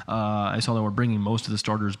believe I saw they were bringing most of the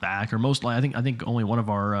starters back, or I think only one of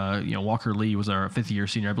our, Walker Lee was our fifth-year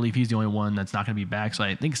senior. I believe he's the only one that's not going to be back. So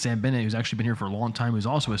I think Sam Bennett, who's actually been here for a long time, who's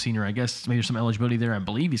also a senior, I guess maybe there's some eligibility there. I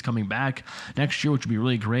believe he's coming back next year, which would be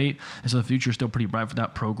really great. And so the future is still pretty bright for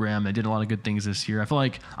that program. They did a lot of good things this year. I feel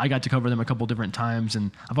like I got to cover them a couple different times,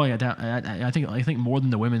 and I feel like I think more than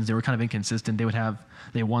the women's, they were kind of inconsistent.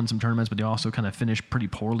 They won some tournaments, but they also kind of finished pretty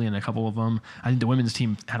poorly in a couple of them. I think the women's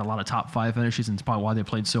team had a lot of top 5 finishes, and it's probably why they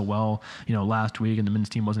played so well, last week. And the men's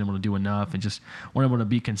team wasn't able to do enough, and just weren't able to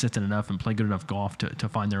be consistent enough and play good enough golf to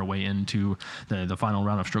find their way into the final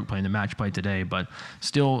round of stroke play and the match play today. But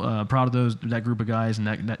still proud of that group of guys and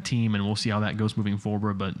that team, and we'll see how that goes moving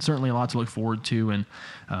forward. But certainly a lot to look forward to, and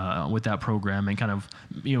with that program and kind of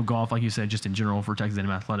golf, like you said, just in general for Texas A&M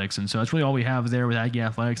athletics. And so that's really all we have there with Aggie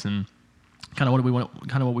Athletics, and kind of what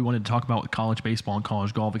we wanted to talk about with college baseball and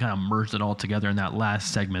college golf. We kind of merged it all together in that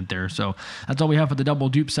last segment there. So that's all we have for the Double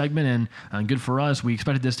Dupe segment, and good for us. We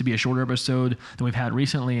expected this to be a shorter episode than we've had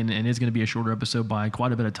recently, and is going to be a shorter episode by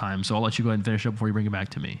quite a bit of time. So I'll let you go ahead and finish up before you bring it back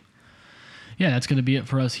to me. Yeah, that's going to be it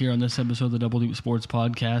for us here on this episode of the Double Dupe Sports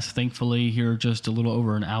Podcast. Thankfully, here just a little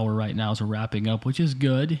over an hour right now, so wrapping up, which is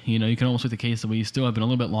good. You can almost make the case that we still have been a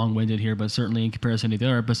little bit long-winded here, but certainly in comparison to the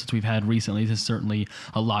other episodes we've had recently, this is certainly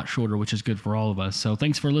a lot shorter, which is good for all of us. So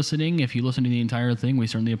thanks for listening. If you listen to the entire thing, we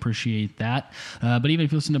certainly appreciate that. But even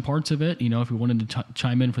if you listen to parts of it, if you wanted to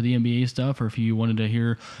chime in for the NBA stuff, or if you wanted to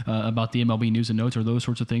hear about the MLB news and notes or those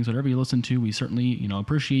sorts of things, whatever you listen to, we certainly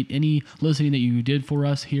appreciate any listening that you did for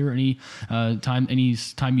us here, any time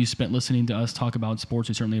you spent listening to us talk about sports.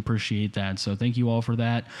 We certainly appreciate that. So thank you all for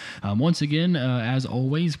that. Once again, as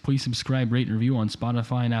always, please subscribe, rate, and review on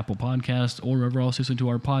Spotify and Apple Podcasts or wherever else you listen to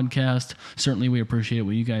our podcast. Certainly, we appreciate it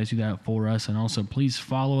when you guys do that for us. And also, please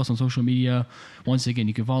follow us on social media. Once again,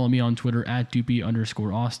 you can follow me on Twitter at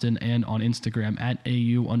Dupie_Austin and on Instagram at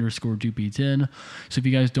AU_Dupie10. So if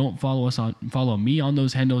you guys don't follow me on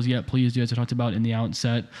those handles yet, please do, as I talked about in the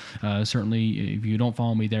outset. Certainly, if you don't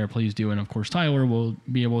follow me there, please do. And of course, Tyler will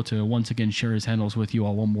be able to once again share his handles with you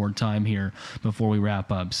all one more time here before we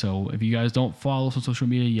wrap up. So if you guys don't follow us on social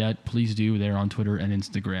media yet, please do there on Twitter and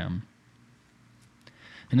Instagram.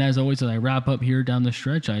 And as always, as I wrap up here down the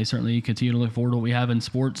stretch, I certainly continue to look forward to what we have in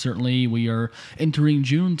sports. Certainly, we are entering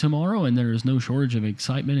June tomorrow, and there is no shortage of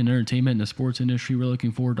excitement and entertainment in the sports industry. We're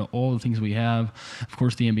looking forward to all the things we have. Of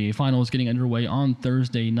course, the NBA Finals getting underway on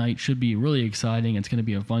Thursday night should be really exciting. It's going to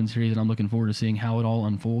be a fun series, and I'm looking forward to seeing how it all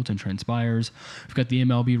unfolds and transpires. We've got the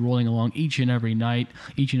MLB rolling along each and every night,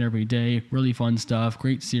 each and every day. Really fun stuff.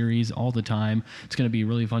 Great series all the time. It's going to be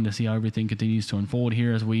really fun to see how everything continues to unfold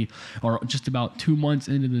here as we are just about 2 months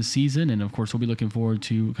into into the season. And of course, we'll be looking forward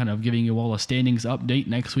to kind of giving you all a standings update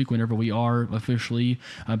next week whenever we are officially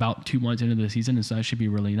about 2 months into the season. And so that should be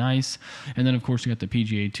really nice. And then, of course, we got the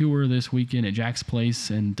PGA Tour this weekend at Jack's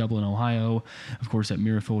Place in Dublin, Ohio. Of course, at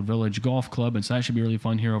Muirfield Village Golf Club. And so that should be really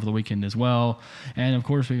fun here over the weekend as well. And of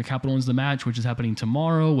course, we got Capital One's The Match, which is happening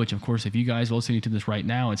tomorrow, which of course, if you guys are listening to this right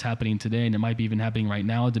now, it's happening today, and it might be even happening right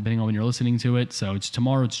now, depending on when you're listening to it. So it's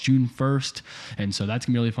tomorrow, it's June 1st. And so that's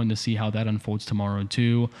going to be really fun to see how that unfolds tomorrow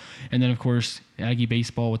too. And then, of course, Aggie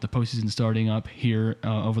baseball with the postseason starting up here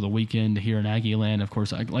over the weekend here in Aggie Land. Of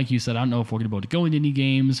course, like you said, I don't know if we're going to be able to go into any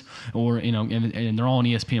games, or and they're all on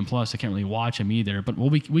ESPN Plus. I can't really watch them either, but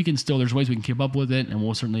we can still. There's ways we can keep up with it, and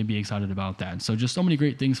we'll certainly be excited about that. So just so many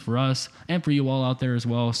great things for us and for you all out there as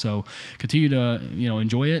well. So continue to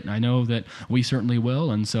enjoy it. I know that we certainly will,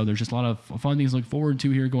 and so there's just a lot of fun things to look forward to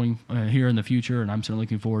here going here in the future. And I'm certainly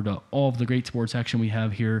looking forward to all of the great sports action we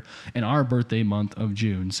have here in our birthday month of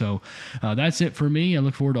June. So that's it for me. I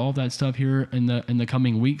look forward to all of that stuff here in the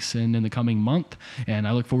coming weeks and in the coming month, and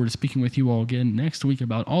I look forward to speaking with you all again next week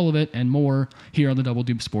about all of it and more here on the Double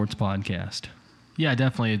Dupe Sports Podcast. Yeah,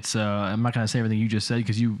 definitely. It's I'm not going to say everything you just said,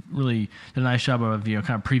 because you really did a nice job of kind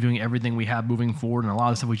of previewing everything we have moving forward, and a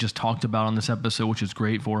lot of stuff we just talked about on this episode, which is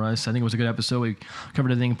great for us. I think it was a good episode. We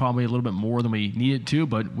covered everything probably a little bit more than we needed to,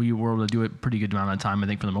 but we were able to do it pretty good amount of time, I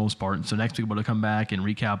think, for the most part. So next week we'll come back and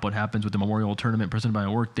recap what happens with the Memorial Tournament presented by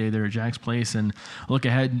Workday there at Jack's Place, and look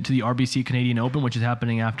ahead to the RBC Canadian Open, which is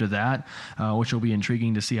happening after that, which will be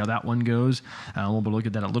intriguing to see how that one goes. We'll be look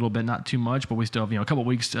at that a little bit, not too much, but we still have a couple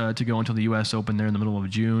weeks to go until the U.S. Open there in the middle of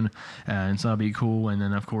June. And so that'll be cool. And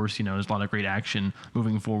then, of course, there's a lot of great action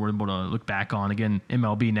moving forward. Able to look back on, again,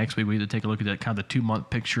 MLB next week. We have to take a look at that kind of the 2-month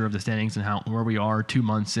picture of the standings and where we are 2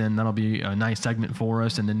 months in. That'll be a nice segment for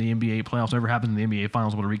us. And then the NBA playoffs, whatever happens in the NBA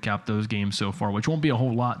finals, we'll recap those games so far, which won't be a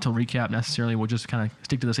whole lot to recap necessarily. We'll just kind of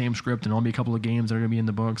stick to the same script, and there'll be a couple of games that are going to be in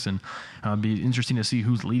the books, and be interesting to see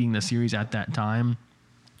who's leading the series at that time.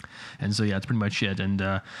 And so, yeah, that's pretty much it. And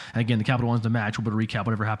again, the Capital One's The Match. We'll be able to recap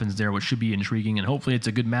whatever happens there, which should be intriguing. And hopefully it's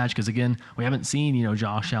a good match, because, again, we haven't seen,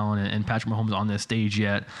 Josh Allen and Patrick Mahomes on this stage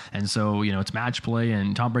yet. And so, it's match play,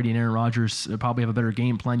 and Tom Brady and Aaron Rodgers probably have a better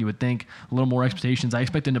game plan, you would think. A little more expectations. I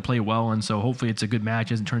expect them to play well, and so hopefully it's a good match.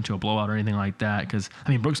 It doesn't turn into a blowout or anything like that, because,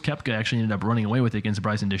 Brooks Koepka actually ended up running away with it against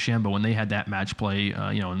Bryson DeChambeau when they had that match play,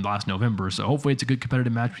 in last November. So hopefully it's a good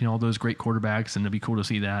competitive match between all those great quarterbacks, and it'll be cool to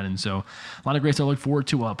see that. And so a lot of great stuff to look forward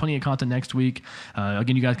to. Plenty of content next week.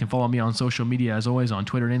 Again, you guys can follow me on social media as always on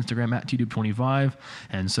Twitter and Instagram at TDube25.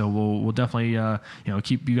 And so we'll definitely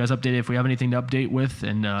keep you guys updated if we have anything to update with,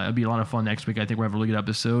 and it'll be a lot of fun next week. I think we'll have a really good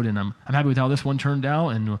episode, and I'm happy with how this one turned out,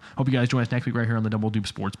 and hope you guys join us next week right here on the Double Dupe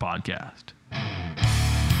Sports Podcast.